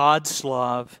 God's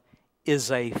love is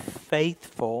a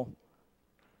faithful,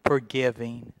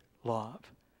 forgiving love.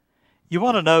 You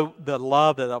want to know the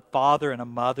love that a father and a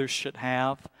mother should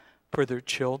have for their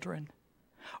children?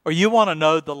 Or you want to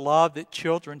know the love that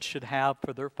children should have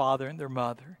for their father and their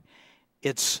mother?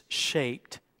 It's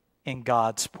shaped in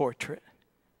God's portrait.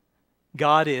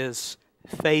 God is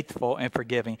faithful and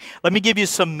forgiving. Let me give you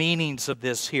some meanings of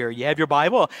this here. You have your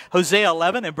Bible, Hosea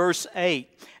 11 and verse 8.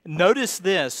 Notice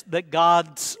this, that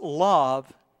God's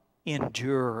love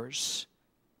endures.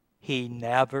 He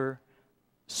never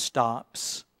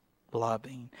stops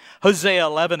loving. Hosea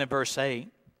 11 and verse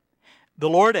 8. The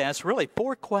Lord asks really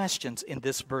 4 questions in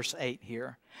this verse 8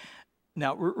 here.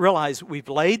 Now realize we've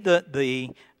laid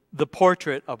the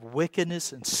portrait of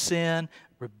wickedness and sin,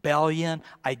 rebellion,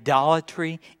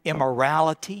 idolatry,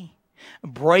 immorality,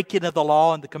 breaking of the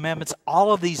law and the commandments,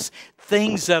 all of these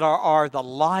things that are the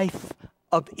life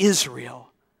of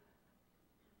Israel.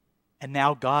 And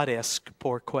now God asks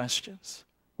 4 questions.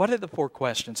 What are the 4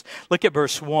 questions? Look at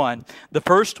verse 1. The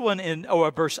first one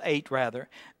verse 8 rather.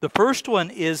 The first one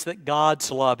is that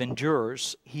God's love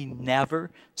endures. He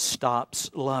never stops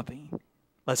loving.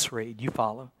 Let's read. You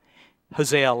follow.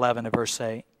 Hosea 11 and verse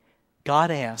 8.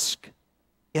 God asked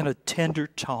in a tender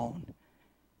tone,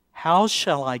 how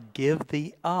shall I give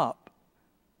thee up,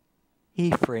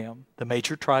 Ephraim, the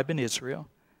major tribe in Israel?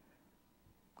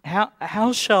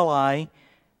 How shall I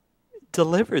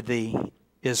deliver thee,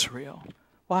 Israel?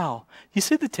 Wow. You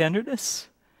see the tenderness?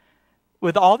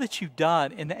 With all that you've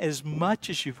done and as much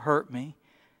as you've hurt me,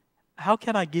 how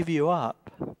can I give you up?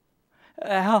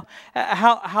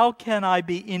 How can I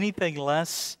be anything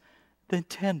less than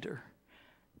tender?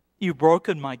 You've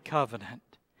broken my covenant.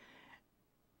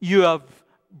 You have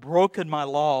broken my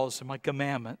laws and my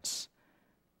commandments,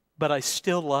 but I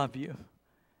still love you.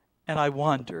 And I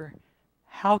wonder,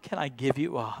 how can I give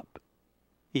you up,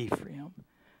 Ephraim?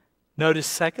 Notice,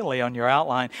 secondly, on your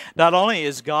outline, not only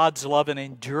is God's love an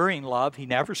enduring love, He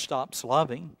never stops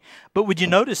loving, but would you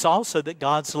notice also that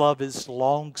God's love is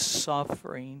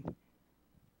long-suffering?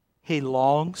 He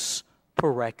longs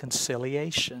for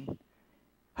reconciliation.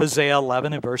 Hosea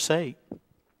 11 and verse 8.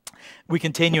 We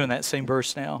continue in that same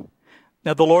verse now.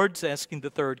 Now the Lord's asking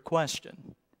the third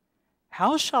question.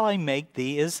 How shall I make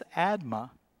thee as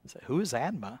Admah? Who is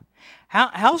Admah?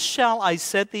 How shall I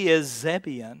set thee as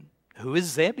Zebulun? Who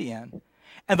is Zebulun?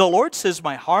 And the Lord says,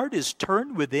 my heart is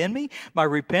turned within me. My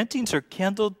repentings are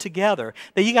kindled together.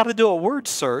 Now you got to do a word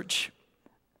search.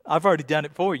 I've already done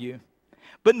it for you.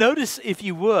 But notice, if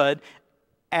you would,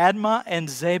 Admah and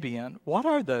Zebulun. What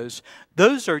are those?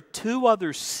 Those are 2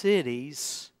 other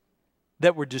cities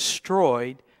that were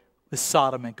destroyed with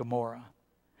Sodom and Gomorrah.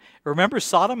 Remember,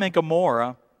 Sodom and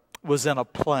Gomorrah was in a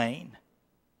plain.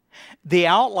 The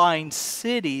outlying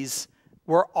cities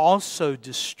were also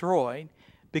destroyed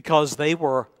because they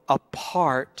were a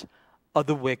part of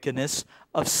the wickedness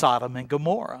of Sodom and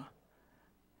Gomorrah.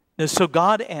 Now, so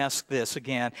God asked this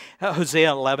again,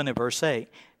 Hosea 11 and verse 8.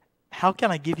 How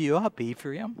can I give you up,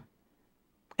 Ephraim?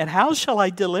 And how shall I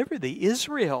deliver thee,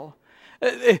 Israel?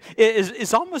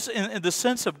 It's almost in the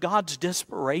sense of God's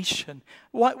desperation.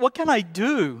 What can I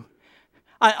do?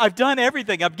 I've done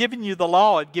everything. I've given you the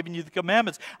law. I've given you the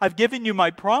commandments. I've given you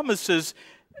my promises.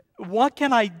 What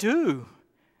can I do?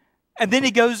 And then he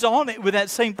goes on with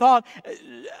that same thought.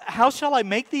 How shall I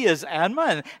make thee as Admah?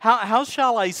 And how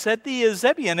shall I set thee as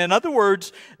Zebulun? In other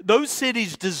words, those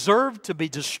cities deserve to be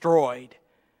destroyed.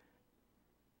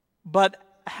 But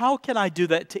how can I do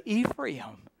that to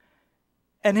Ephraim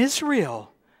and Israel?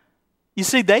 You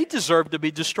see, they deserve to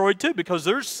be destroyed too because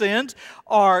their sins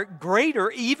are greater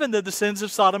even than the sins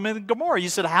of Sodom and Gomorrah. You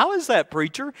said, how is that,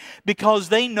 preacher? Because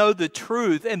they know the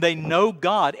truth and they know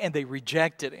God and they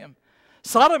rejected Him.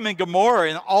 Sodom and Gomorrah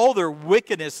and all their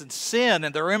wickedness and sin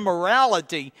and their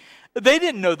immorality, they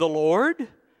didn't know the Lord.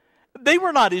 They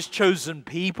were not His chosen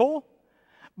people.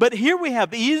 But here we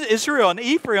have Israel and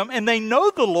Ephraim, and they know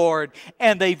the Lord,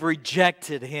 and they've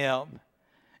rejected Him.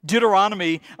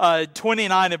 Deuteronomy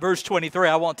 29 and verse 23,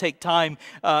 I won't take time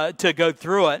to go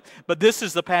through it, but this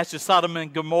is the passage of Sodom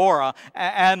and Gomorrah,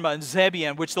 Admah and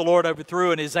Zebulun, which the Lord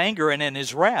overthrew in His anger and in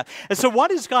His wrath. And so what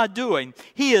is God doing?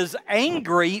 He is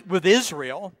angry with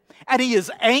Israel, and He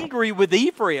is angry with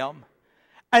Ephraim.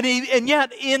 And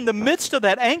yet, in the midst of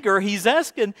that anger, He's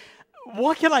asking,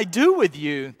 what can I do with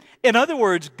you? In other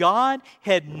words, God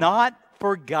had not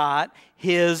forgot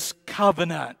His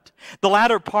covenant. The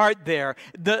latter part there,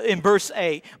 in verse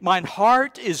 8, mine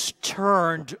heart is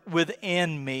turned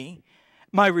within me.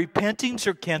 My repentings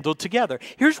are kindled together.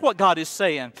 Here's what God is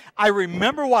saying. I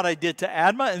remember what I did to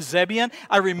Admah and Zebulun.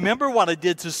 I remember what I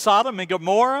did to Sodom and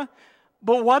Gomorrah.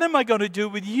 But what am I going to do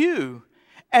with you?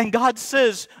 And God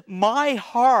says, my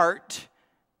heart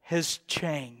has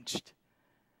changed.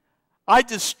 I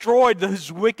destroyed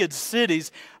those wicked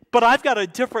cities, but I've got a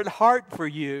different heart for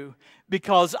you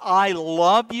because I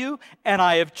love you and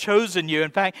I have chosen you.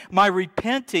 In fact, my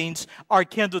repentings are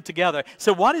kindled together.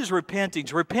 So what is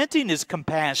repentings? Repenting is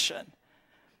compassion.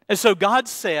 And so God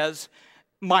says,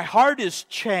 my heart is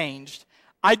changed.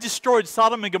 I destroyed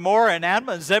Sodom and Gomorrah and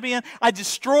Admah and Zebulun. I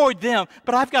destroyed them,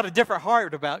 but I've got a different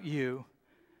heart about you.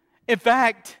 In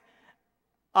fact,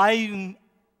 I'm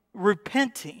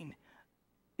repenting.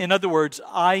 In other words,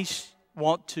 I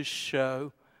want to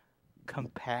show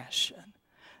compassion.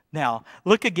 Now,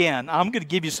 look again. I'm going to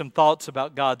give you some thoughts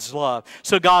about God's love.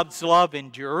 So God's love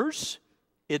endures.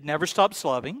 It never stops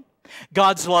loving.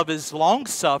 God's love is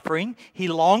long-suffering. He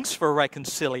longs for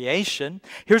reconciliation.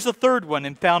 Here's the third one,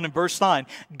 and found in verse 9.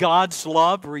 God's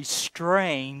love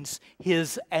restrains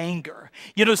His anger.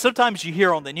 You know, sometimes you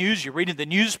hear on the news, you read in the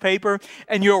newspaper,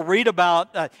 and you'll read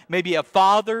about maybe a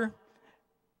father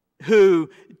who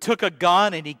took a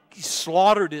gun and he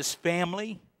slaughtered his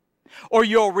family. Or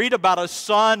you'll read about a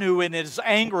son who in his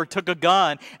anger took a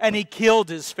gun and he killed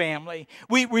his family.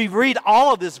 We read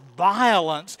all of this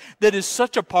violence that is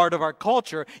such a part of our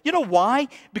culture. You know why?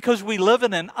 Because we live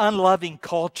in an unloving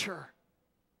culture.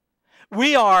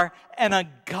 We are an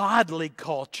ungodly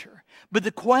culture. But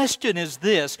the question is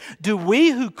this: do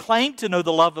we who claim to know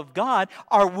the love of God,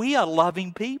 are we a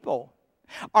loving people?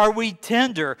 Are we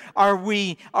tender? Are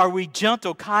we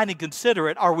gentle, kind, and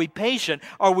considerate? Are we patient?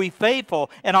 Are we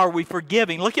faithful? And are we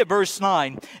forgiving? Look at verse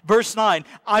 9. Verse 9,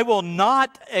 I will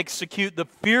not execute the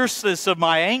fierceness of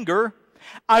my anger.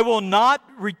 I will not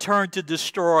return to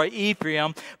destroy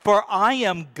Ephraim, for I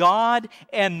am God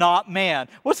and not man.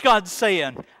 What's God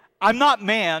saying? I'm not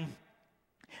man.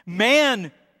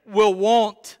 Man will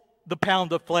want the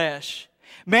pound of flesh.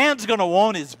 Man's going to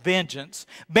want his vengeance.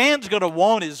 Man's going to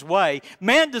want his way.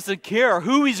 Man doesn't care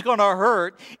who he's going to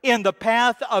hurt in the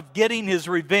path of getting his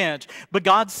revenge. But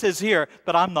God says here,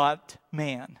 but I'm not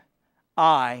man.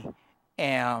 I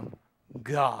am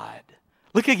God.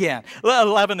 Look again,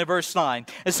 11 and verse 9.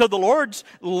 And so the Lord's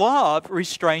love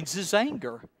restrains His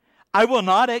anger. I will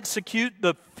not execute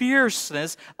the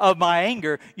fierceness of my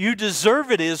anger. You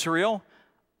deserve it, Israel.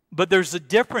 But there's a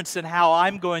difference in how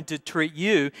I'm going to treat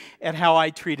you and how I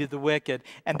treated the wicked.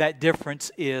 And that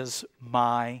difference is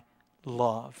my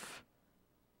love.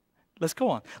 Let's go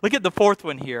on. Look at the fourth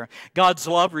one here. God's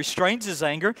love restrains His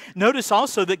anger. Notice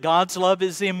also that God's love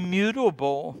is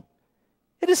immutable.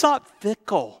 It is not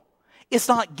fickle. It's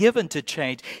not given to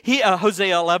change.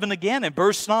 Hosea 11 again in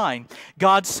verse 9.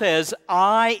 God says,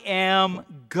 I am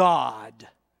God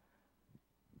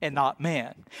and not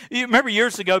man. You remember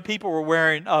years ago people were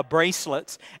wearing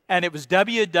bracelets and it was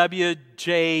WWJD.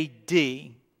 Do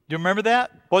you remember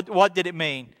that? What did it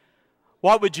mean?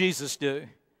 What would Jesus do?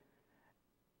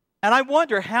 And I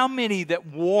wonder how many that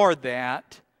wore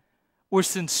that were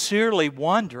sincerely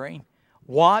wondering,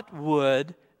 what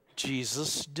would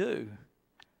Jesus do?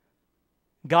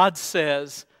 God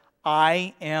says,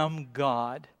 I am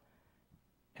God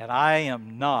and I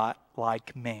am not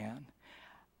like man.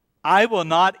 I will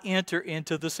not enter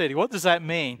into the city. What does that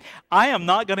mean? I am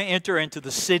not going to enter into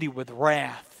the city with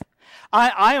wrath.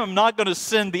 I am not going to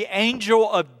send the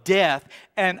angel of death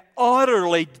and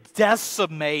utterly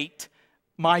decimate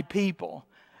my people.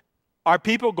 Are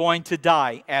people going to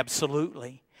die?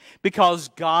 Absolutely. Because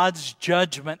God's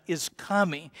judgment is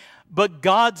coming. But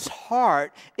God's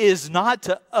heart is not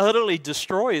to utterly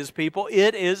destroy His people.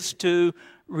 It is to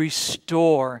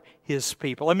restore His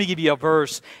people. Let me give you a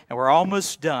verse, and we're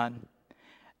almost done.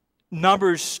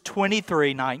 Numbers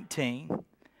 23:19.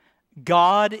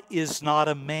 God is not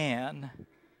a man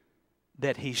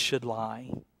that He should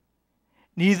lie,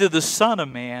 neither the Son of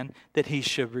Man that He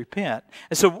should repent.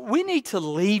 And so we need to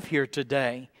leave here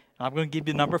today. I'm going to give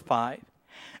you number 5.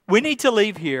 We need to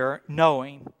leave here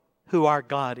knowing who our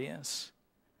God is,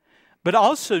 but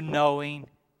also knowing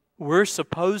we're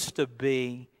supposed to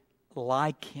be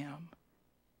like Him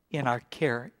in our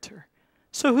character.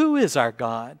 So who is our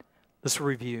God? Let's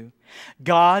review.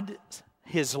 God,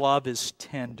 His love is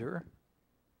tender.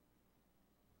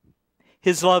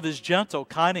 His love is gentle,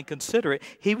 kind, and considerate.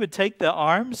 He would take the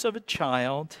arms of a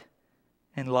child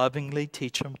and lovingly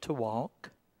teach him to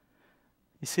walk.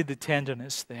 You see the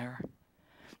tenderness there.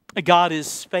 God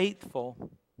is faithful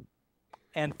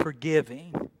and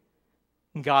forgiving.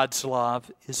 God's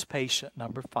love is patient.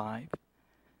 Number 5.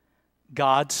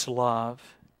 God's love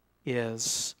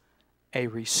is a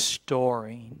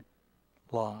restoring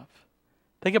love.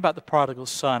 Think about the prodigal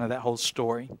son of that whole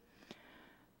story.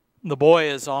 The boy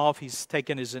is off. He's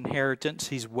taken his inheritance.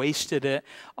 He's wasted it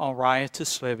on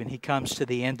riotous living. He comes to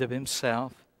the end of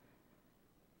himself.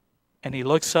 And he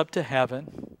looks up to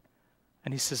heaven.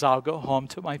 And he says, I'll go home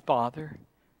to my father.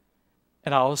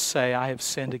 And I will say, I have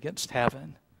sinned against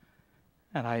heaven.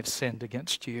 And I have sinned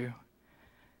against you.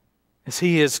 As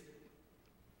he is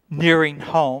nearing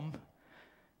home,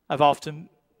 I've often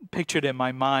pictured in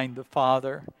my mind the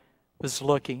father was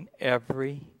looking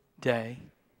every day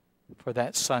for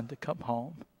that son to come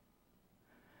home.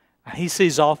 And he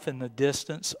sees off in the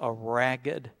distance a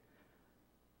ragged,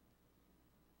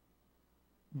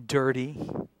 dirty,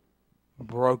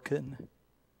 broken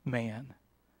man.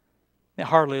 It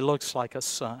hardly looks like a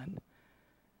son.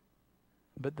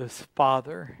 But the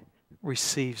father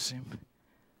receives him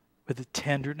with a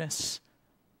tenderness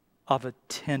of a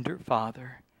tender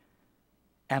Father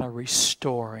and a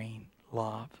restoring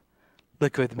love.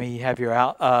 Look with me. You have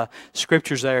your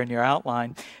scriptures there in your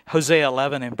outline. Hosea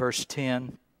 11 and verse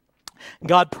 10.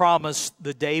 God promised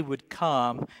the day would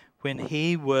come when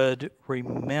He would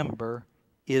remember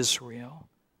Israel.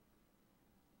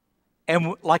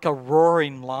 And like a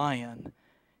roaring lion,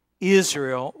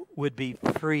 Israel would be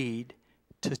freed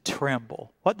to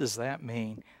tremble. What does that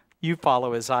mean? You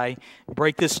follow as I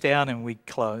break this down and we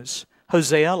close.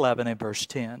 Hosea 11 and verse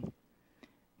 10.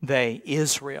 They,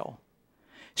 Israel,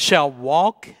 shall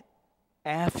walk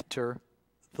after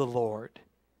the Lord.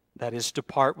 That is,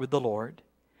 depart with the Lord.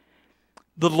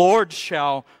 The Lord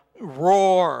shall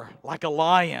roar like a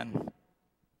lion.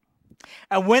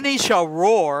 And when He shall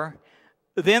roar,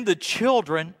 then the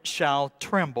children shall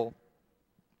tremble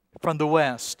from the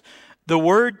west. The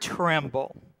word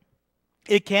tremble,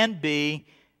 it can be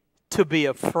to be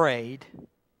afraid,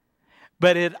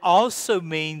 but it also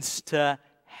means to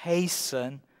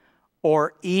hasten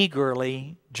or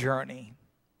eagerly journey.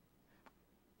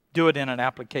 Do it in an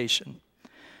application.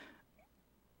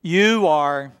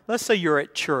 Let's say you're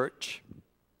at church,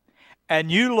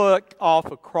 and you look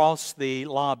off across the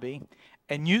lobby,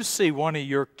 and you see one of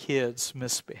your kids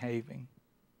misbehaving.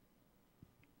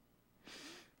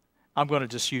 I'm going to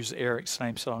just use Eric's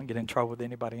name so I don't get in trouble with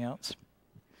anybody else.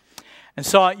 And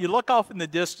so you look off in the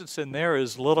distance, and there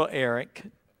is little Eric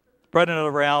running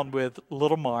around with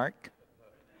little Mark.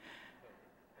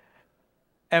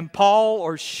 And Paul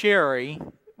or Sherry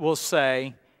will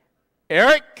say,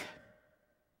 Eric.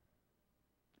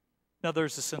 Now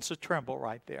there's a sense of tremble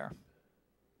right there.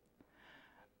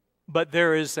 But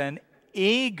there is an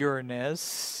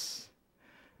eagerness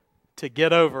to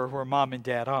get over where mom and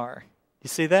dad are. You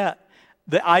see that?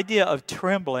 The idea of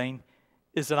trembling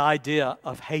is an idea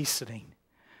of hastening.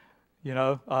 You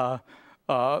know,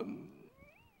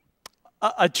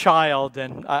 a child,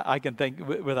 and I can think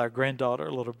with our granddaughter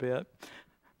a little bit.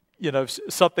 You know,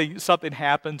 something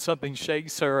happens, something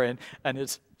shakes her, and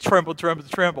it's tremble, tremble,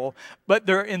 tremble. But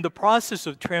they're in the process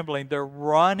of trembling. They're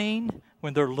running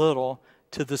when they're little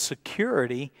to the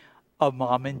security of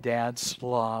mom and dad's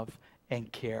love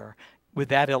and care. With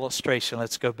that illustration,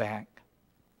 let's go back.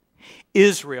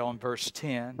 Israel, in verse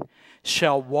 10,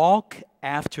 shall walk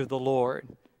after the Lord,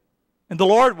 and the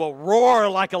Lord will roar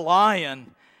like a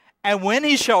lion. And when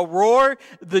He shall roar,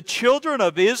 the children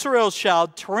of Israel shall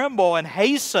tremble and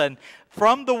hasten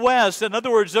from the west. In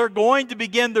other words, they're going to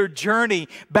begin their journey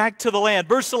back to the land.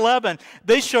 Verse 11,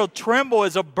 they shall tremble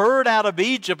as a bird out of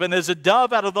Egypt and as a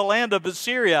dove out of the land of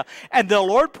Assyria. And the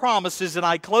Lord promises, and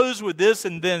I close with this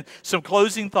and then some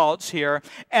closing thoughts here,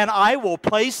 and I will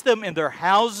place them in their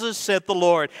houses, saith the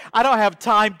Lord. I don't have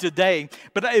time today,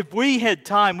 but if we had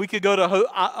time, we could go to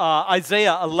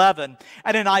Isaiah 11.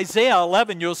 And in Isaiah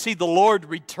 11, you'll see the Lord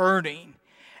returning.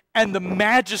 And the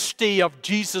majesty of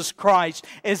Jesus Christ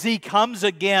as He comes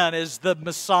again as the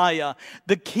Messiah,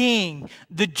 the King,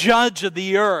 the Judge of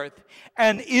the earth.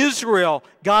 And Israel,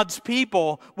 God's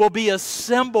people, will be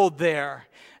assembled there.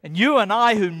 And you and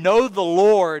I who know the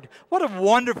Lord, what a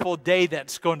wonderful day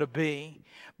that's going to be.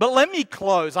 But let me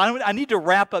close. I need to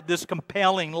wrap up this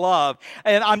compelling love.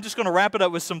 And I'm just going to wrap it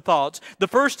up with some thoughts. The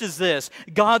first is this.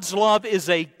 God's love is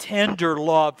a tender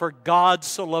love, for God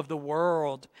so loved the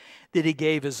world that He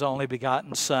gave His only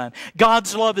begotten Son.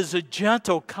 God's love is a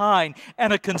gentle, kind,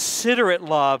 and a considerate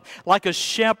love, like a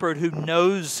shepherd who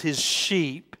knows his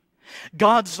sheep.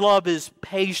 God's love is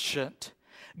patient.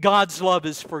 God's love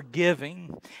is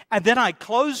forgiving. And then I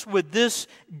close with this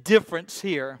difference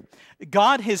here.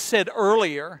 God has said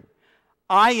earlier,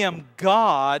 I am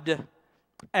God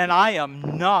and I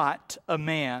am not a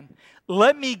man.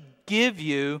 Let me give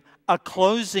you a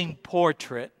closing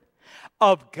portrait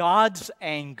of God's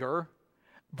anger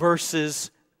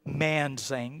versus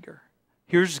man's anger.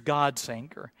 Here's God's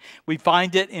anger. We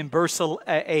find it in verse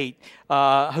 8,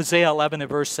 Hosea 11 and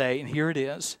verse 8, and here it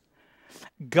is.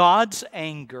 God's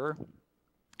anger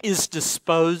is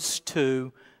disposed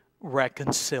to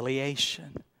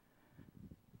reconciliation.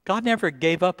 God never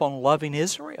gave up on loving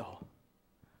Israel.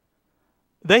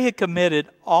 They had committed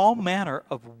all manner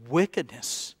of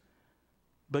wickedness,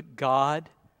 but God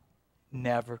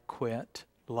never quit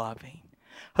loving.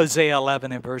 Hosea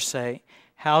 11 and verse 8,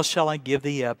 how shall I give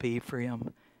thee up,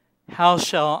 Ephraim? How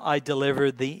shall I deliver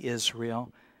thee,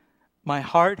 Israel? My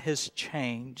heart has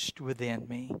changed within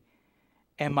me,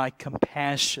 and my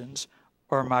compassions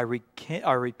or my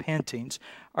repentings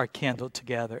are kindled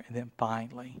together. And then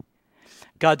finally,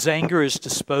 God's anger is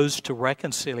disposed to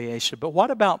reconciliation. But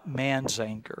what about man's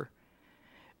anger?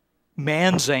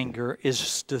 Man's anger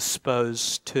is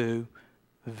disposed to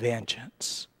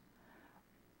vengeance.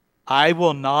 I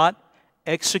will not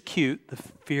execute the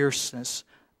fierceness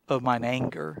of mine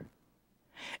anger,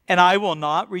 and I will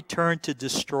not return to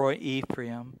destroy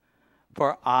Ephraim,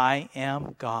 for I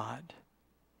am God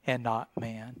and not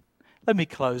man. Let me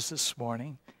close this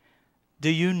morning. Do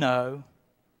you know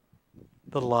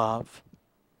the love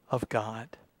of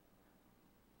God?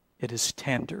 It is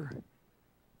tender.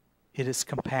 It is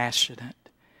compassionate.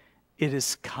 It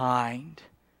is kind.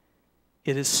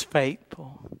 It is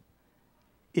faithful.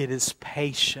 It is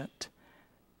patient.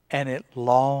 And it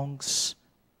longs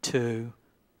to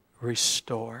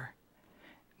restore.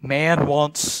 Man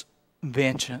wants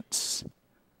vengeance.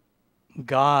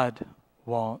 God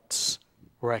wants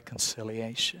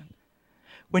reconciliation.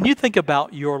 When you think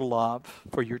about your love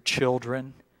for your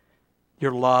children,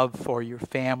 your love for your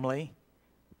family,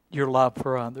 your love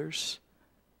for others,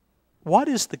 what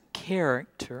is the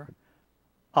character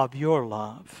of your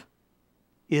love?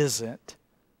 Is it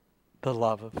the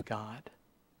love of God?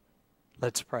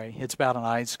 Let's pray. Heads bowed and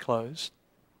eyes closed.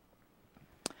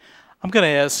 I'm going to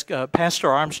ask Pastor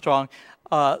Armstrong,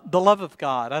 the love of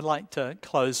God. I'd like to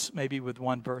close maybe with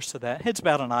one verse of that. Heads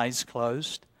bowed and eyes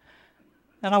closed.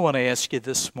 And I want to ask you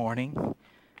this morning,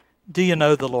 do you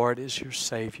know the Lord is your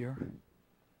Savior?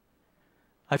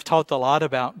 I've talked a lot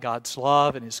about God's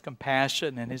love and His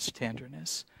compassion and His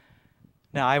tenderness.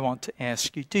 Now I want to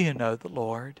ask you, do you know the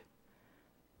Lord?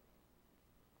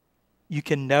 You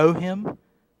can know Him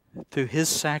through His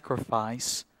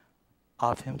sacrifice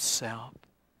of Himself.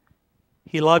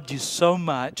 He loved you so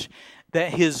much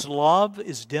that His love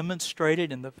is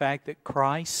demonstrated in the fact that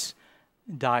Christ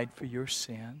died for your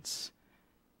sins.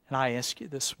 And I ask you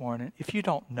this morning, if you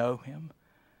don't know Him,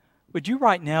 would you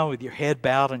right now with your head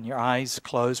bowed and your eyes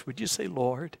closed, would you say,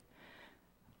 Lord,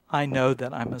 I know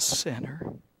that I'm a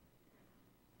sinner.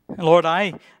 And Lord,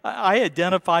 I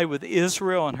identify with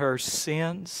Israel and her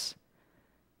sins.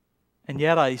 And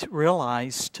yet I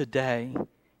realize today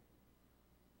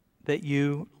that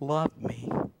you love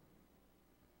me.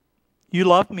 You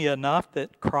love me enough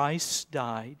that Christ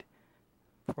died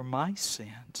for my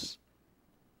sins.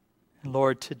 And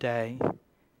Lord, today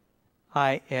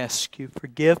I ask you,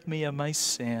 forgive me of my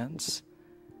sins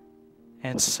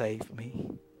and save me.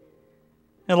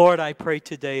 And Lord, I pray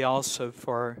today also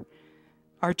for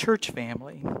our church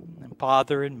family, and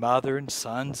father and mother and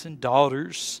sons and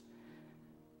daughters,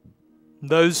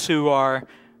 those who are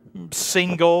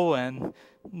single and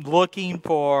looking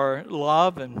for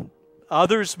love, and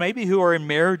others maybe who are in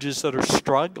marriages that are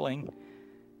struggling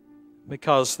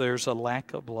because there's a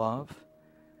lack of love.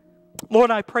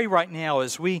 Lord, I pray right now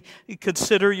as we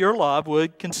consider your love,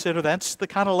 would consider that's the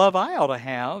kind of love I ought to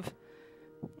have.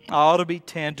 I ought to be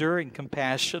tender and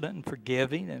compassionate and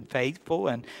forgiving and faithful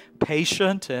and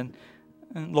patient. And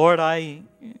Lord, I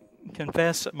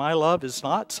confess that my love is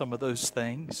not some of those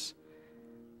things.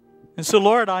 And so,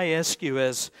 Lord, I ask you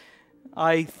as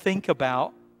I think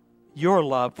about your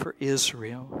love for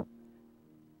Israel,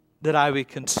 that I would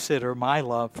consider my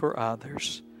love for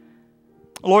others.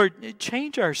 Lord,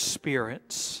 change our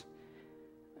spirits,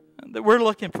 that we're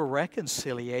looking for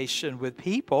reconciliation with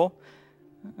people,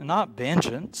 not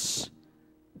vengeance.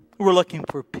 We're looking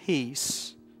for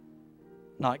peace,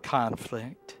 not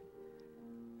conflict.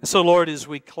 And so, Lord, as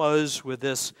we close with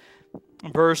this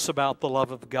verse about the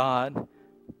love of God,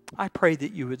 I pray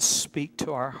that you would speak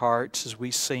to our hearts as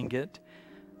we sing it.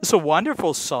 It's a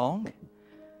wonderful song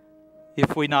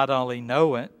if we not only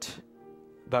know it,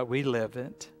 but we live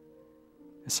it.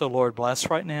 And so, Lord, bless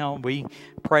right now. We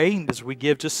pray as we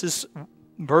give just this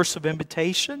verse of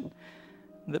invitation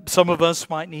that some of us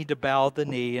might need to bow the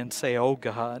knee and say, oh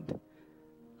God,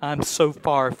 I'm so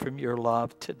far from your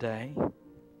love today.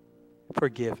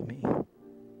 Forgive me.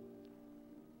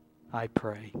 I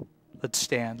pray. Let's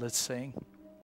stand. Let's sing.